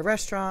church or at a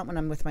restaurant when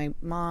I'm with my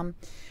mom,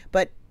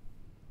 but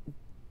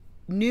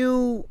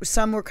knew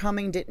some were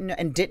coming,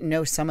 didn't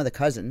know some of the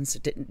cousins,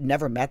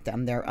 never met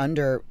them. They're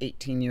under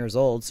 18 years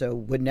old, so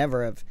would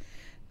never have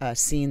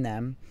seen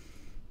them.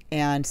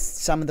 And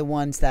some of the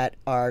ones that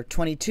are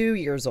 22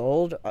 years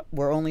old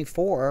were only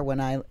 4 when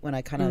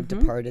I kind of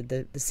departed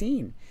the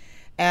scene.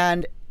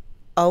 And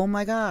oh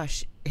my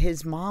gosh,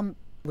 his mom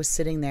was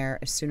sitting there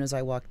as soon as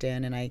I walked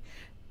in, and I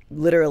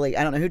literally,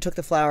 I don't know who took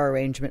the flower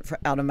arrangement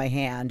out of my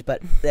hand,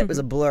 but it was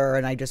a blur.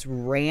 And I just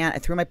ran. I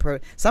threw my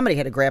purse. Somebody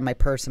had to grab my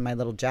purse and my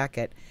little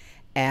jacket.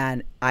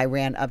 And I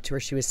ran up to her.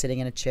 She was sitting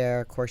in a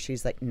chair. Of course,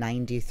 she's like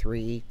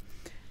 93.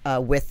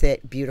 With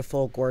it,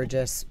 beautiful,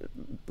 gorgeous,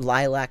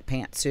 lilac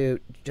pantsuit,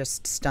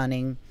 just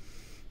stunning.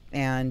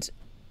 And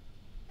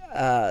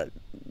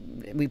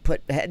we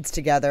put heads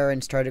together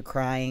and started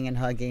crying and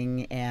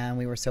hugging. And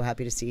we were so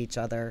happy to see each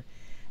other.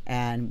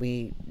 And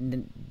we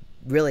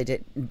really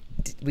did.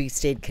 We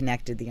stayed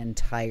connected the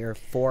entire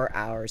 4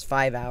 hours,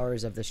 5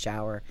 hours of the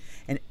shower.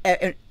 And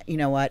you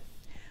know what?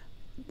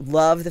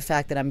 Love the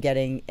fact that I'm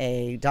getting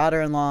a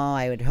daughter-in-law.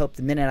 I would hope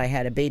the minute I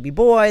had a baby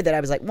boy that I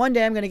was like, one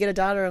day I'm going to get a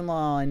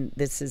daughter-in-law, and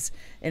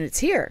it's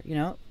here. You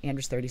know,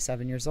 Andrew's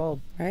 37 years old,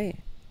 Right.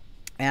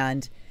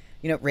 and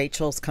you know,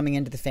 Rachel's coming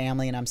into the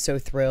family, and I'm so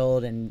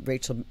thrilled. And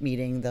Rachel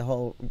meeting the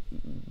whole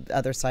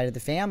other side of the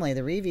family,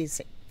 the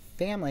Reeves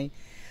family.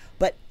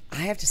 But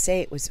I have to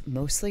say, it was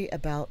mostly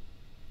about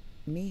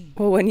me.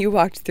 Well, when you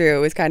walked through,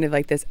 it was kind of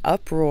like this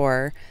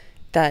uproar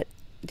that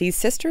these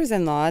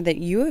sisters-in-law that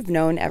you have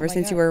known ever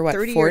since God. you were, what,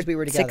 30 years we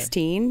were together.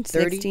 16,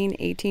 30, 16,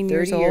 18 30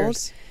 years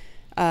years.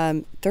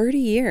 old. 30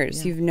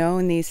 years Yeah. you've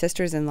known these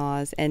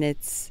sisters-in-laws, and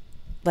it's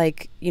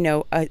like, you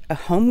know, a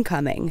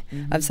homecoming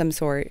of some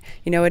sort.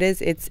 You know,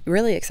 it's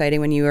really exciting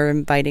when you are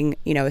inviting,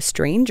 you know, a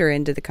stranger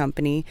into the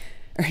company,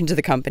 into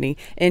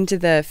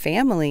the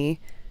family.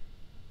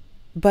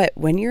 But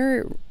when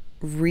you're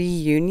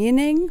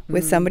reunioning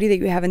with somebody that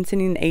you haven't seen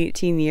in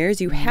 18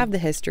 years, you have the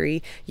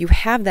history, you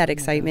have that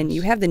excitement,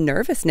 you have the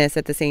nervousness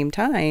at the same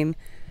time.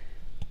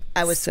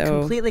 I was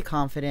completely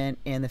confident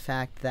in the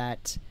fact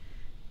that,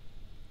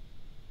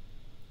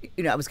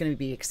 you know, I was going to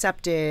be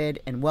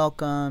accepted and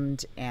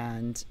welcomed,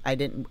 and I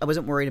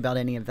wasn't worried about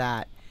any of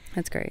that.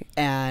 That's great.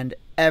 And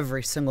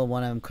every single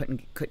one of them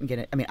couldn't get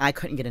it. I mean, I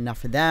couldn't get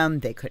enough of them.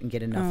 They couldn't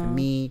get enough of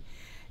me.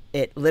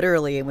 It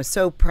literally, it was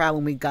so proud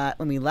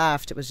when we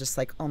left. It was just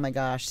like, oh my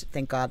gosh,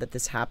 thank God that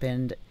this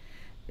happened.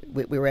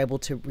 We were able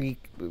to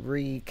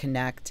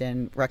reconnect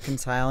and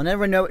reconcile.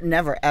 And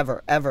never,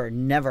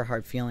 ever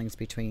hard feelings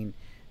between,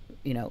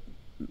 you know,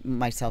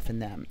 myself and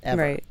them.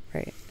 Ever.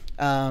 Right.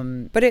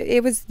 But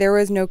there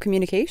was no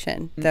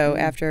communication though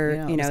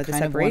after, you know, it was the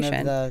kind separation.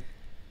 of one of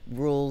the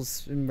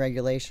rules and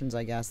regulations,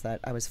 I guess, that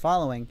I was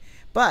following.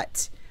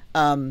 But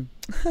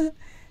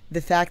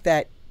the fact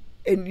that,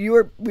 and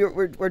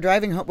we're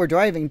driving home, we're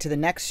driving to the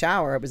next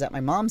shower. It was at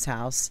my mom's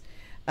house,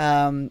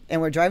 and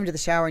we're driving to the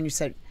shower, and you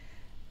said,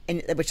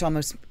 and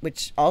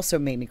which also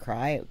made me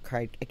cry.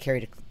 I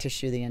carried a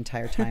tissue the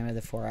entire time of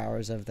the 4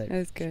 hours of the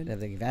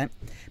event.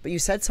 But you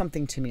said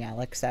something to me,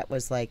 Alex, that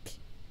was like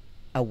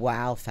a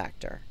wow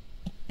factor,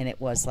 and it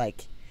was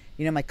like,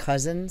 you know, my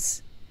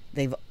cousins,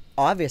 they've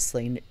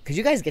obviously, because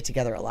you guys get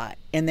together a lot,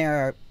 and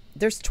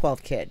there's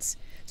 12 kids.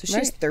 So she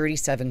has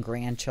 37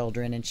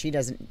 grandchildren, and she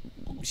doesn't,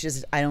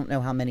 I don't know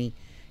how many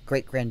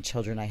great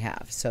grandchildren I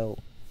have. So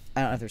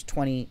I don't know if there's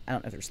 20, I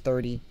don't know if there's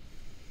 30.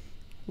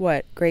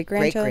 What, great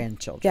grandchildren? Great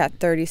grandchildren. Yeah,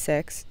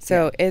 36.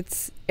 So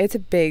it's a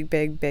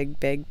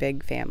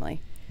big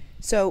family.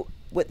 So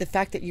with the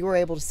fact that you were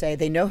able to say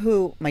they know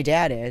who my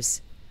dad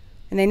is,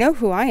 and they know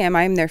who I am.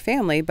 I'm their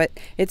family, but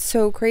it's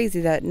so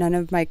crazy that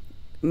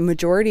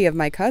majority of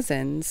my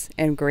cousins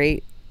and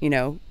great, you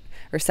know,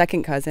 or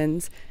second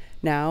cousins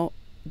now,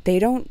 they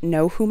don't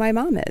know who my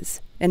mom is.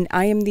 And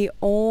I am the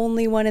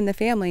only one in the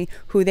family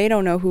who they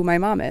don't know who my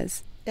mom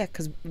is. Yeah,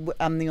 because we're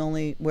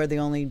the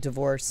only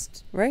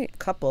divorced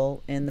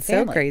couple in the So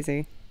family.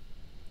 crazy.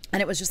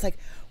 And it was just like,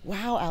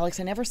 wow, Alex,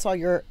 I never saw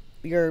your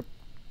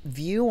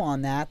view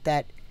on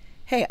that,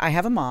 hey, I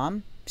have a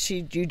mom.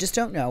 You just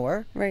don't know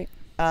her. Right.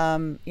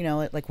 You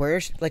know, like where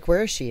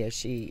is she? Is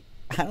she,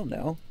 I don't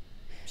know.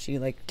 She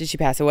did she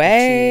pass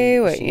away?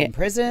 Is she in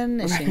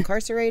prison? Is she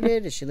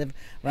incarcerated? Does she live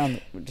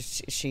around?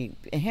 Does she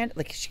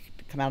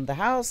come out of the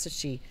house? Is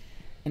she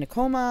in a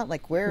coma?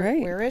 Like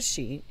where is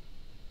she?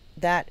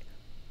 That,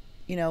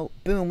 you know,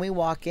 boom, we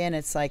walk in.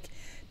 It's like,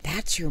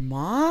 that's your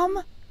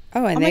mom?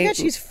 Oh, and my God,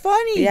 she's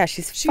funny. Yeah,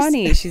 she's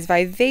funny. She's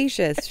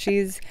vivacious.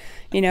 She's,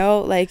 you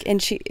know, like,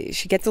 and she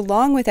gets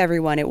along with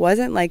everyone. It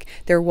wasn't like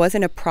there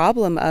wasn't a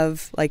problem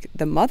of like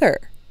the mother.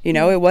 You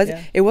know, it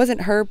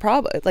wasn't her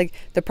problem. Like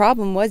the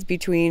problem was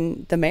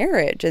between the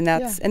marriage, and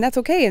that's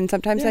okay. And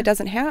sometimes that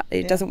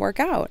doesn't work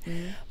out.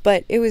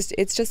 But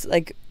it's just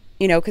like,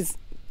 you know,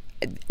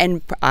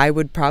 and I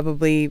would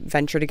probably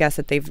venture to guess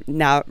that they've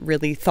not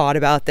really thought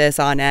about this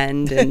on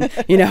end, and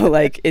you know,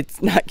 like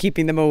it's not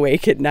keeping them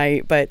awake at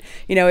night. But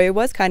you know, it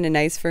was kind of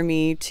nice for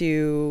me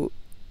to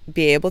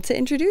be able to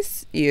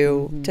introduce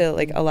you to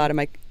like a lot of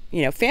my,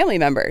 you know, family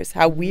members.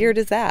 How weird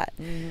is that?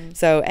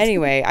 So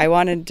anyway, I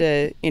wanted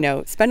to, you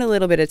know, spend a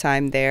little bit of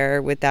time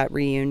there with that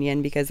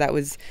reunion, because that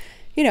was,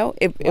 you know,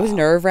 it was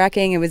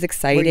nerve-wracking. It was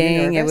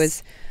exciting. It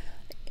was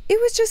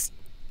just,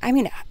 I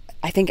mean,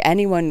 I think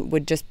anyone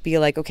would just be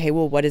like, okay,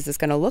 well, what is this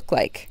going to look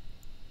like?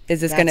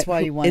 Is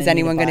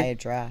anyone going to buy a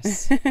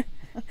dress?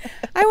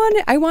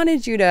 I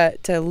wanted you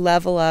to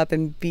level up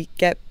and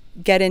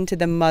get into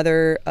the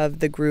mother of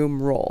the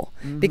groom role,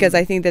 because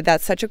I think that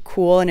that's such a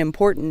cool and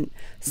important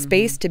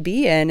space to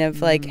be in,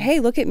 of like, hey,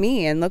 look at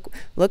me, and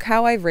look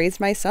how I've raised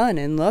my son,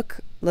 and look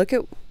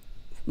at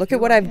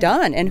what I've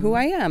done and who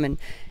I am,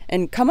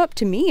 and come up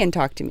to me and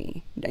talk to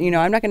me. You know,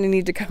 I'm not going to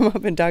need to come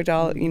up and talk to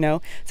all, you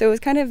know. So it was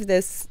kind of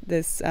this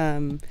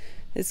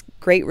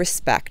great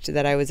respect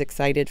that I was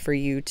excited for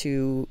you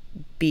to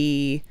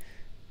be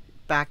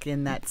back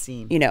in that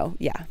scene. You know,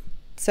 yeah.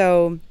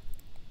 So,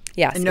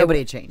 yes. And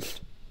nobody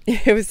changed.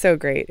 It was so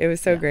great. It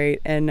was so great.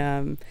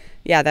 And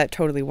yeah, that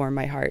totally warmed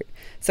my heart.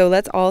 So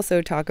let's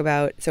also talk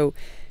about, so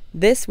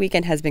this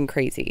weekend has been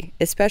crazy,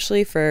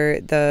 especially for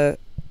the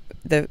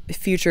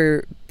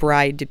future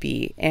bride to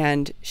be.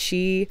 And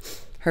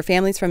her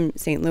family's from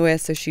St.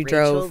 Louis, so she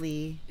drove.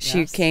 Lee,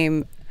 she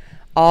came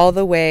all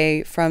the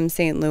way from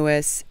St.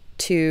 Louis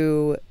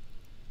to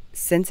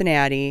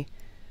Cincinnati.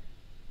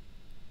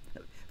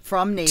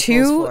 From Naples,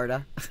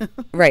 Florida.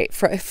 Right.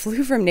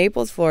 Flew from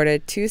Naples, Florida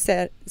to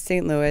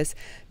St. Louis,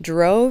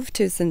 drove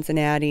to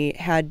Cincinnati,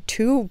 had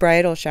 2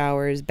 bridal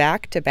showers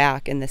back to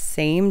back in the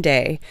same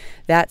day.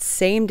 That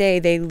same day,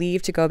 they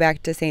leave to go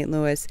back to St.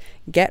 Louis,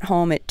 get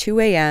home at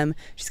 2 a.m.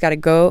 She's got to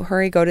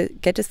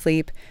get to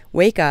sleep,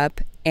 wake up,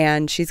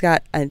 and she's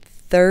got a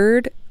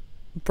 3rd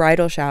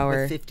bridal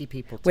shower. With 50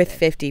 people today. With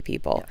 50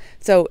 people. Yeah.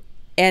 So,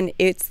 and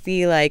it's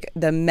the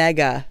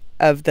mega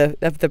of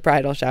the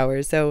bridal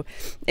showers. So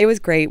it was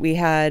great. We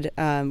had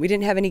we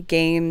didn't have any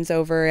games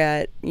over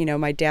at, you know,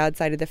 my dad's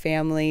side of the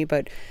family,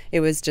 but it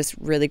was just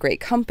really great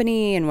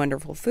company and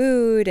wonderful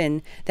food.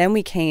 And then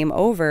we came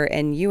over,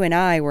 and you and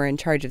I were in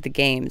charge of the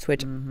games,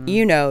 which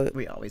you know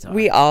we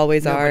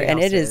always are. And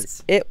it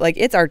is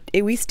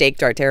we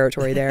staked our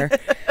territory there.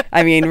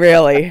 I mean,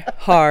 really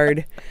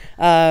hard.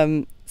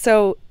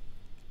 So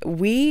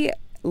we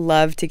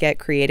love to get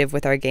creative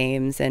with our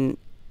games, and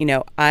you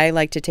know, I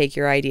like to take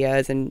your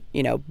ideas and,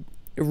 you know,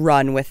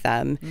 run with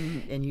them.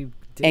 And you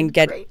did and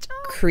get great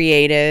job.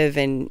 Creative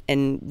and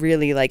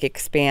really like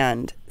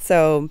expand.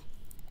 So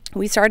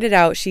we started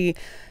out, she's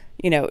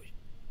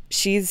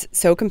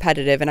so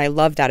competitive, and I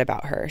love that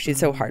about her. She's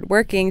so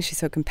hardworking, she's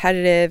so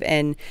competitive,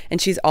 and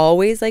she's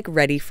always like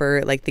ready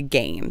for like the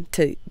game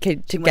to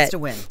wants to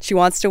win. She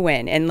wants to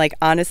win. And like,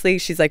 honestly,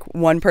 she's like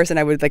one person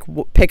I would like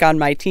pick on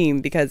my team,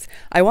 because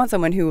I want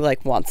someone who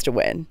like wants to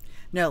win.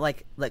 No,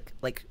 like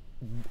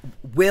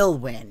will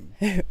win.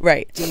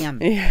 Right. Damn.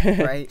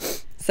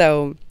 Right.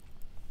 So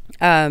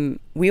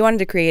we wanted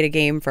to create a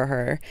game for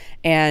her,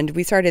 and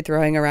we started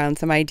throwing around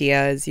some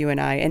ideas, you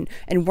and I,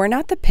 and we're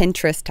not the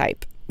Pinterest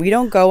type. We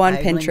don't go on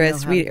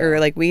Pinterest.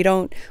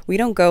 We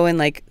don't go and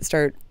like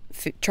start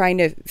trying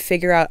to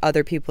figure out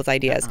other people's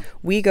ideas.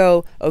 We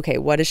go, okay,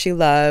 what does she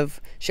love?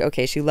 She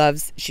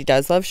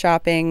does love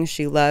shopping.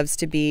 She loves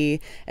to be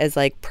as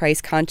like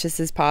price conscious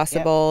as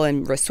possible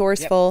and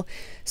resourceful.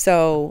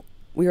 So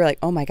we were like,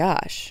 oh my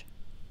gosh,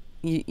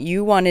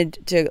 you wanted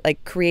to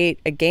like create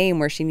a game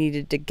where she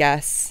needed to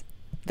guess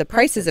the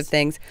prices of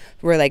things.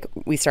 We're like,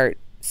 we start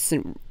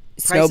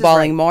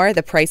snowballing more.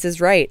 The Price is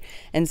Right.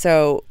 And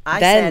so I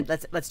said,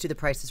 let's do The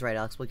Price is Right,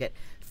 Alex. We'll get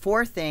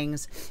 4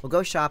 things. We'll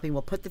go shopping.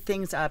 We'll put the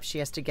things up. She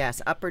has to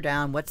guess up or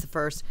down. What's the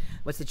first?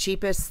 What's the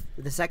cheapest?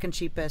 The second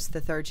cheapest?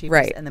 The third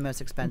cheapest? And the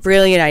most expensive.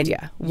 Brilliant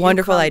idea.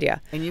 Wonderful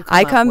idea. And you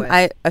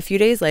a few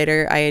days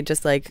later, I had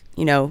just like,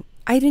 you know,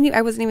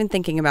 I wasn't even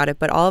thinking about it,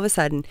 but all of a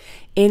sudden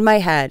in my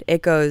head,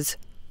 it goes,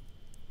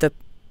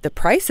 the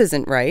price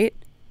isn't right.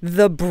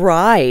 The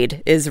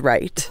bride is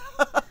right.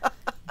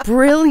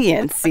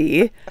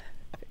 Brilliancy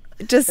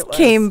just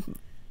came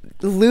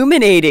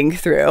illuminating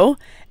through.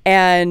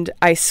 And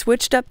I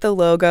switched up the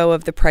logo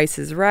of The Price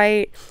is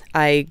Right.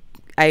 I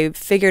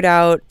figured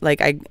out, like,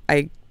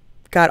 I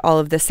got all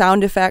of the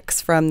sound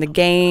effects from the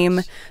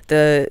game,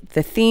 the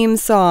theme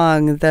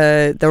song,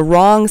 the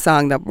wrong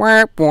song, the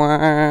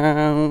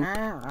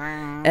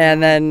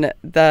and then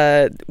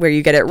the where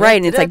you get it right,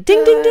 and it's like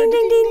ding ding ding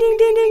ding ding ding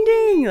ding ding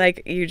ding,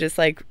 like you just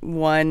like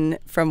won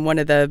from one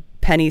of the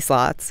penny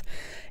slots.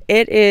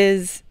 It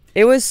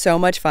was so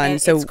much fun.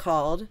 And so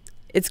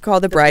it's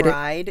called The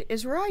Bride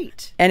is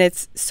Right. And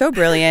it's so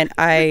brilliant.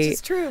 Which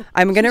is true.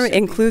 I'm going to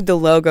include the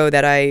logo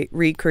that I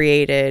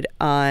recreated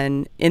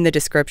in the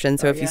description.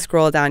 So if you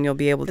scroll down, you'll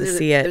be able to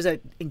see it. There's a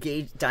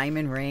engaged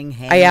diamond ring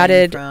hanging. I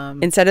added,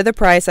 instead of the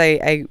price,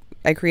 I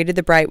created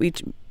the bride.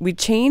 We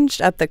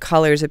changed up the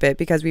colors a bit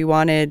because we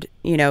wanted,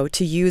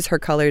 to use her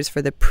colors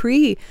for the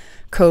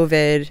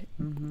pre-COVID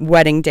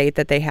wedding date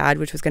that they had,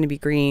 which was going to be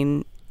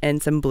green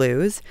and some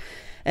blues.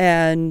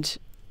 And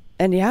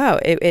yeah,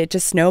 it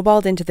just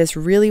snowballed into this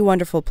really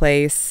wonderful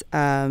place.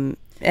 And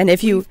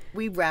if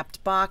we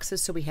wrapped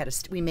boxes, so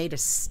we made a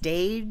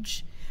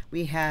stage.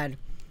 We had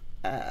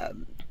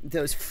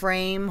those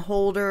frame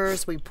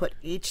holders. We put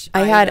each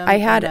I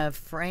had in a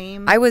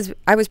frame. I was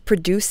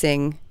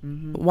producing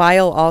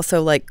while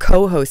also like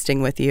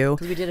co-hosting with you.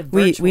 We did a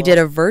we did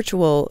a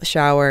virtual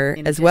shower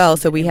as well.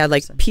 So we had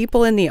like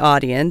people in the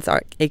audience,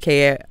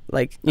 aka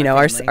like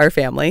our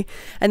family,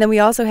 and then we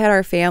also had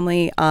our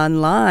family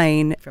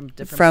online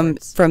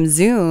from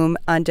Zoom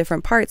on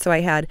different parts. So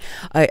I had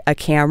a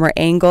camera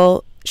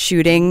angle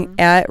shooting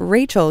at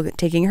Rachel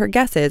taking her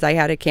guesses. I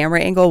had a camera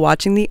angle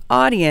watching the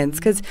audience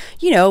because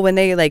when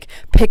they like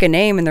pick a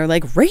name and they're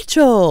like,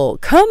 Rachel,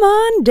 come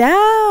on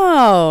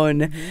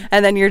down,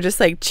 and then you're just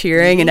like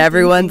cheering and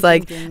everyone's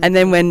like, and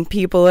then when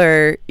people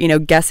are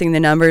guessing the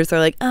numbers, they're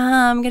like,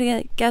 I'm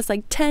gonna guess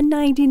like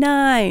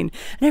 1099, and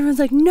everyone's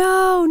like,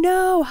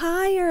 no,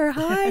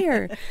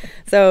 higher.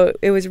 So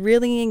it was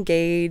really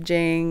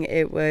engaging.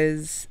 It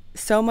was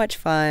so much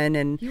fun.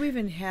 And you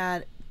even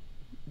had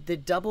the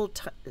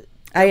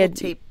I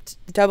had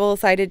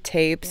double-sided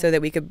tape so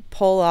that we could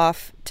pull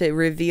off to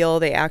reveal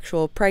the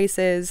actual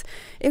prices.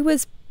 It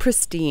was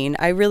pristine.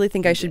 I really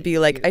think I should be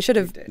like, I should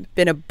have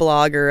been a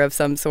blogger of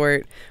some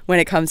sort when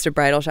it comes to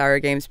bridal shower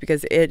games,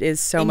 because it is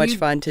so much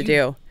fun to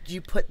do. You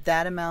put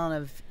that amount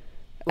of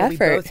effort. We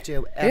both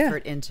do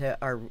effort into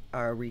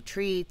our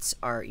retreats,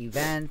 our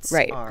events,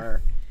 right.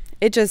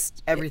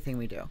 everything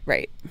we do.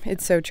 Right.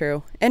 It's so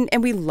true. And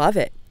we love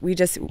it.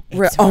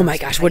 Oh my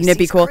gosh, wouldn't it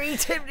be cool?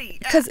 Creativity.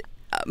 Because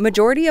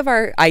majority of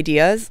our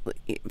ideas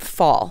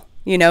fall,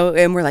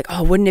 and we're like,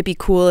 oh, wouldn't it be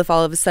cool if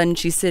all of a sudden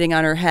she's sitting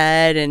on her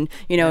head and,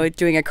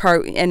 doing a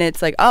cart, and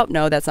it's like, oh,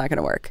 no, that's not going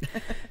to work.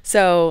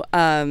 So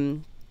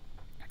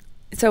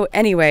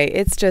anyway,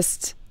 it's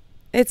just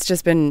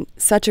been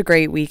such a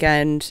great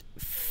weekend,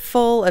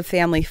 full of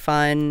family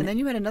fun. And then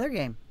you had another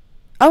game.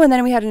 Oh, and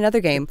then we had another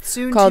game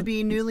called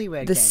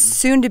the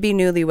soon-to-be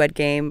newlywed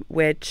game,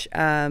 which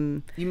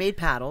you made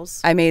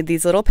paddles. I made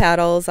these little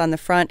paddles. On the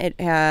front, it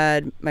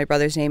had my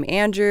brother's name,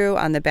 Andrew.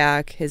 On the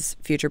back, his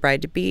future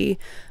bride-to-be,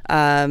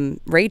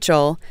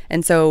 Rachel.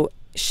 And so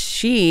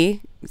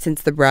she,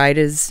 since the bride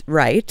is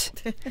right,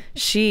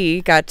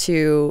 she got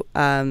to,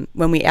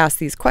 when we asked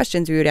these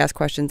questions, we would ask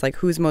questions like,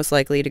 who's most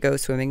likely to go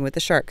swimming with the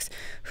sharks?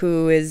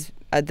 Who is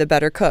the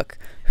better cook?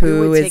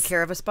 Who would take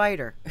care of a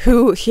spider?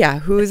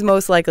 Who's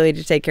most likely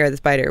to take care of the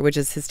spider, which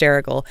is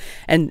hysterical.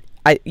 And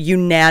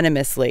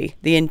unanimously,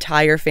 the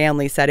entire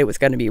family said it was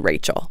going to be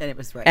Rachel. And it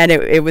was right. And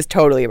it was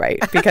totally right,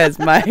 because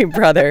my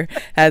brother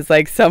has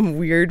like some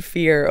weird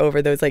fear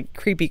over those like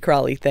creepy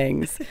crawly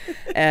things.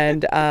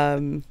 And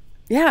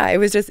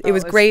it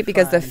was great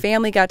because the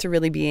family got to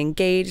really be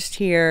engaged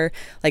here.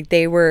 Like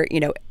they were,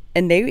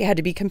 and they had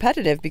to be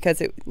competitive because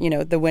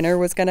the winner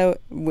was going to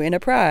win a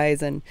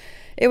prize. And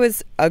it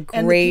was a great.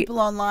 And the people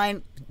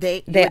online,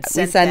 we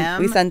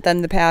sent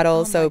them the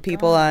paddles, so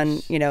people on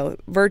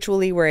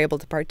virtually were able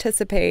to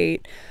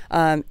participate.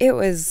 It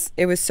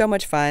was so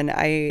much fun.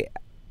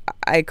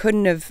 I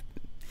couldn't have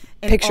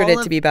pictured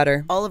it to be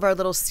better. All of our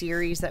little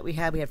series that we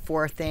had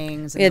 4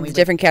 things. And we had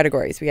different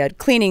categories. We had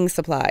cleaning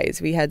supplies,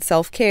 we had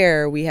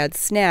self-care, we had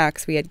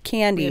snacks, we had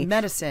candy, we had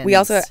medicine. We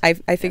also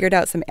I figured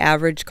out some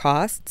average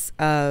costs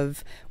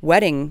of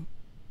wedding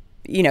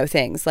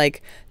things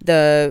like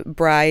the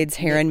bride's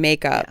hair and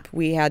makeup. Yeah.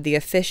 We had the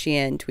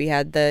officiant. We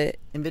had the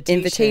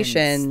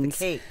invitations,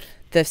 the cake,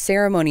 the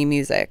ceremony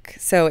music.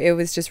 So it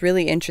was just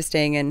really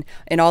interesting.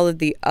 And all of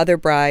the other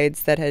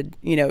brides that had,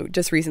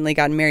 just recently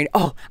gotten married.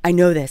 Oh, I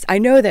know this.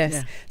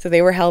 Yeah. So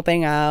they were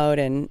helping out,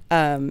 and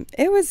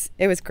it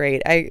was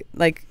great.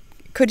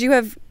 Could you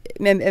have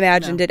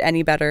imagined it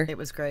any better? It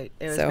was great.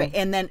 It was great.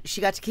 And then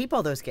she got to keep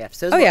all those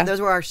gifts.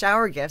 Those were our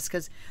shower gifts,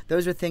 because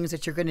those are things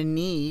that you're going to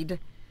need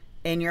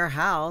in your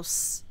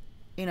house,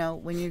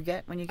 when you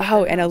get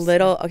oh, and house.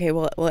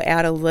 We'll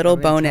add a little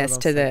bonus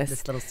to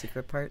this little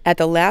secret part. At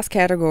the last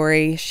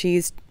category,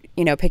 she's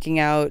picking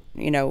out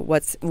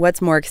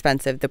what's more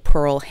expensive: the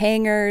pearl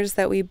hangers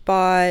that we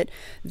bought,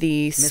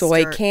 the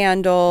soy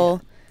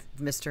candle,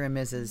 Mr. and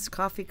Mrs.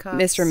 coffee cups,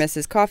 Mr. and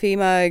Mrs. coffee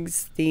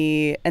mugs,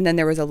 and then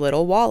there was a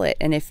little wallet.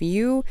 And if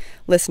you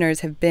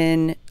listeners have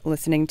been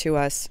listening to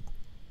us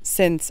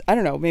since, I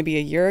don't know, maybe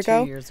a year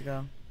ago, 2 years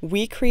ago,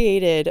 we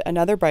created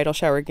another bridal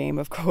shower game,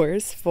 of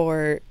course,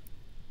 for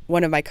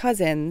one of my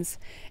cousins,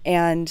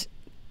 and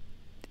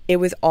it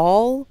was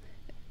all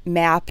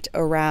mapped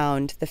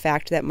around the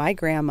fact that my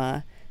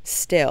grandma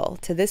still,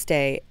 to this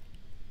day,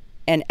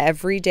 and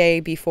every day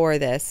before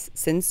this,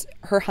 since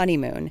her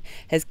honeymoon,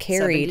 has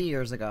carried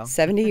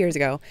 70 years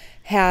ago,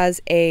 has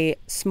a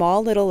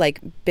small little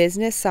like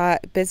business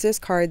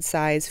card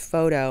size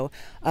photo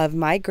of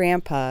my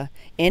grandpa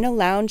in a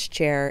lounge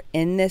chair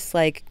in this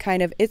like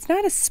kind of, it's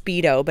not a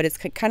Speedo, but it's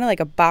kind of like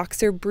a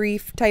boxer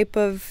brief type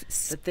of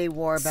that they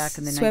wore back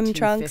in the swim 1950s.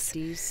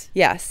 Trunks.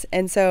 Yes,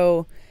 and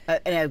so.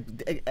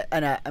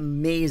 An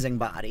amazing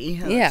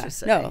body.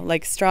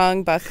 Like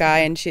strong buff guy,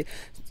 and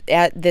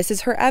this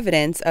is her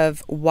evidence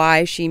of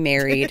why she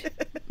married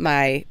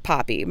my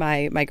poppy,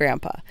 my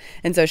grandpa.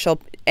 And so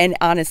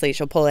honestly,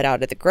 she'll pull it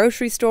out at the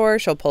grocery store,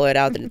 she'll pull it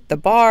out at the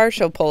bar,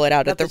 she'll pull it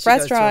out at the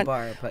restaurant.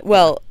 Goes to a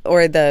bar, but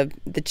or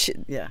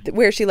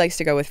where she likes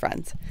to go with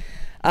friends.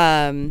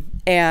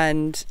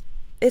 And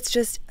it's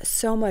just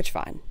so much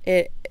fun.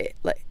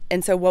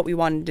 And so what we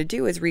wanted to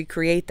do is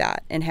recreate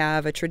that and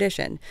have a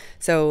tradition.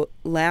 So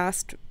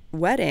last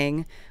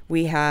wedding,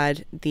 we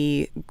had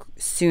the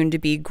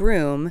soon-to-be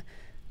groom.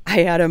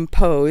 I had him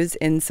pose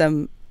in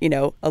some,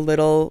 a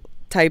little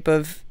type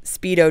of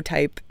Speedo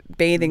type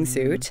bathing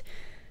suit.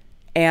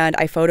 And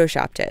I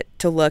photoshopped it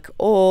to look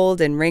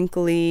old and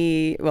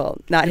wrinkly.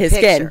 Well, not his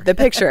skin, the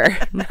picture,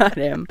 not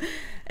him.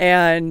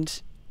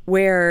 And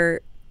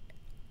where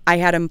I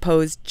had him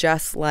pose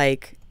just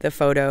like the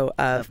photo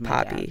of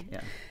Poppy. Yeah.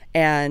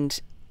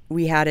 And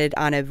we had it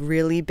on a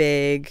really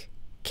big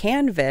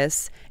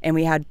canvas, and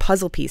we had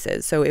puzzle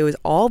pieces. So it was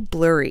all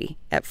blurry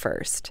at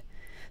first.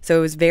 So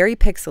it was very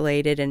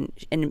pixelated,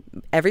 and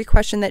every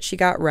question that she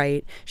got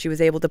right, she was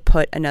able to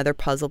put another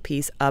puzzle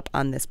piece up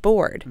on this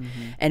board.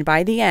 And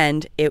by the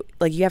end,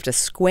 you have to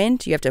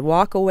squint, you have to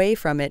walk away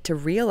from it to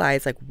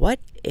realize, what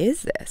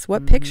is this?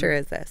 What picture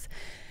is this?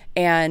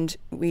 And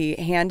we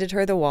handed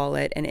her the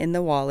wallet, and in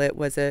the wallet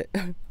was a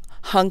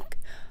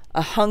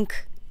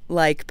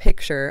hunk-like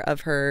picture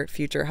of her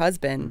future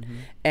husband.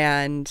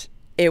 And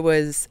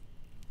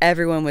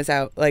everyone was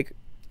out,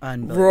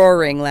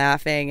 roaring,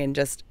 laughing, and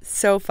just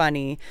so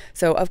funny.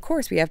 So of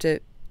course we have to,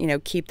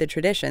 keep the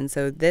tradition.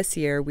 So this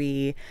year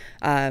we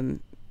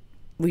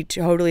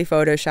totally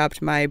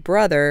photoshopped my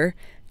brother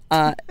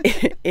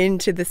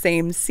into the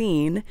same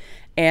scene,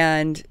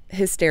 and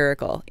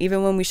hysterical.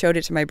 Even when we showed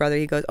it to my brother,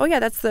 he goes, "Oh yeah,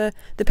 that's the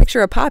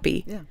picture of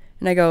Poppy." Yeah.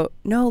 And I go,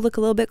 "No, look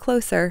a little bit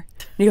closer."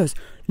 And he goes,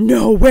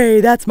 "No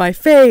way, that's my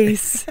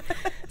face."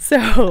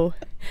 So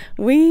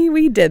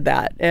we did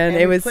that, and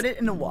it was put it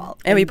in a wallet.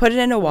 And we put it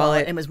in a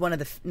wallet. It was one of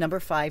the number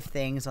 5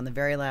 things on the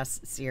very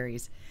last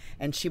series.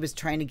 And she was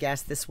trying to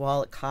guess this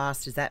wallet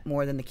cost. Is that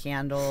more than the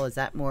candle? Is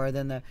that more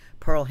than the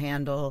pearl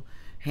handle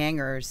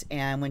hangers?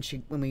 And when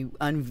we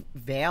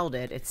unveiled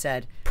it, it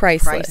said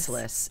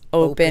priceless,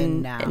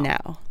 open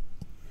now.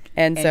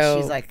 And so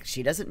she's like,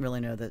 she doesn't really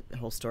know the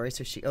whole story,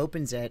 so she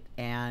opens it,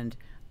 and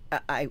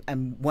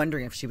I'm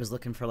wondering if she was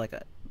looking for a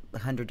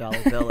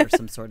 $100 bill or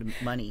some sort of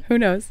money. Who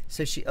knows?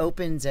 So she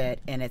opens it,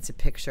 and it's a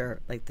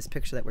picture, like this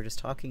picture that we're just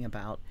talking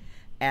about,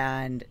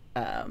 and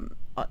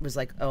it was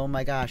like, oh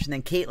my gosh. And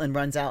then Caitlin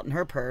runs out in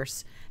her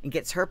purse and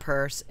gets her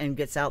purse and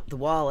gets out the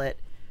wallet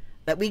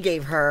that we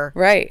gave her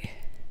right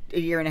a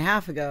year and a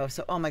half ago.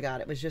 So oh my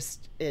God, it was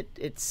just it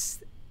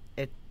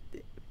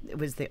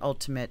was the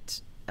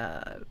ultimate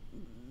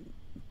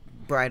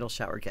bridal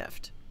shower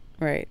gift.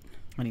 Right.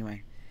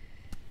 Anyway,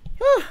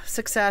 whew,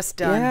 success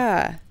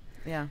done.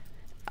 Yeah.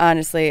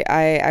 Honestly,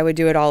 I would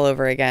do it all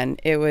over again.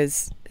 It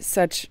was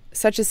such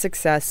a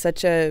success,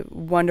 such a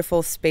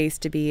wonderful space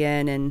to be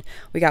in, and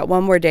we got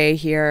one more day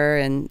here,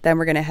 and then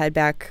we're going to head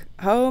back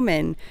home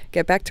and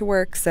get back to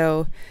work.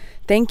 So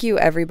thank you,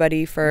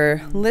 everybody,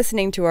 for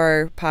listening to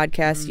our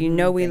podcast.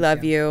 We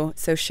love you.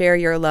 So share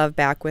your love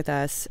back with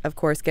us. Of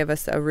course, give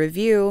us a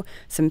review,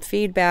 some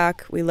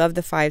feedback. We love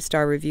the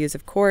 5-star reviews,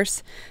 of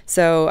course.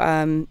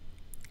 So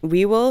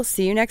we will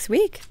see you next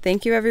week.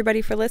 Thank you,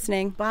 everybody, for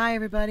listening. Bye,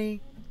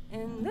 everybody.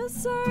 And the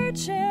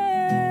search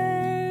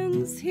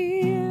ends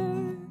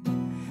here,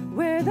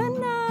 where the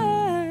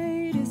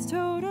night is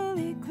total.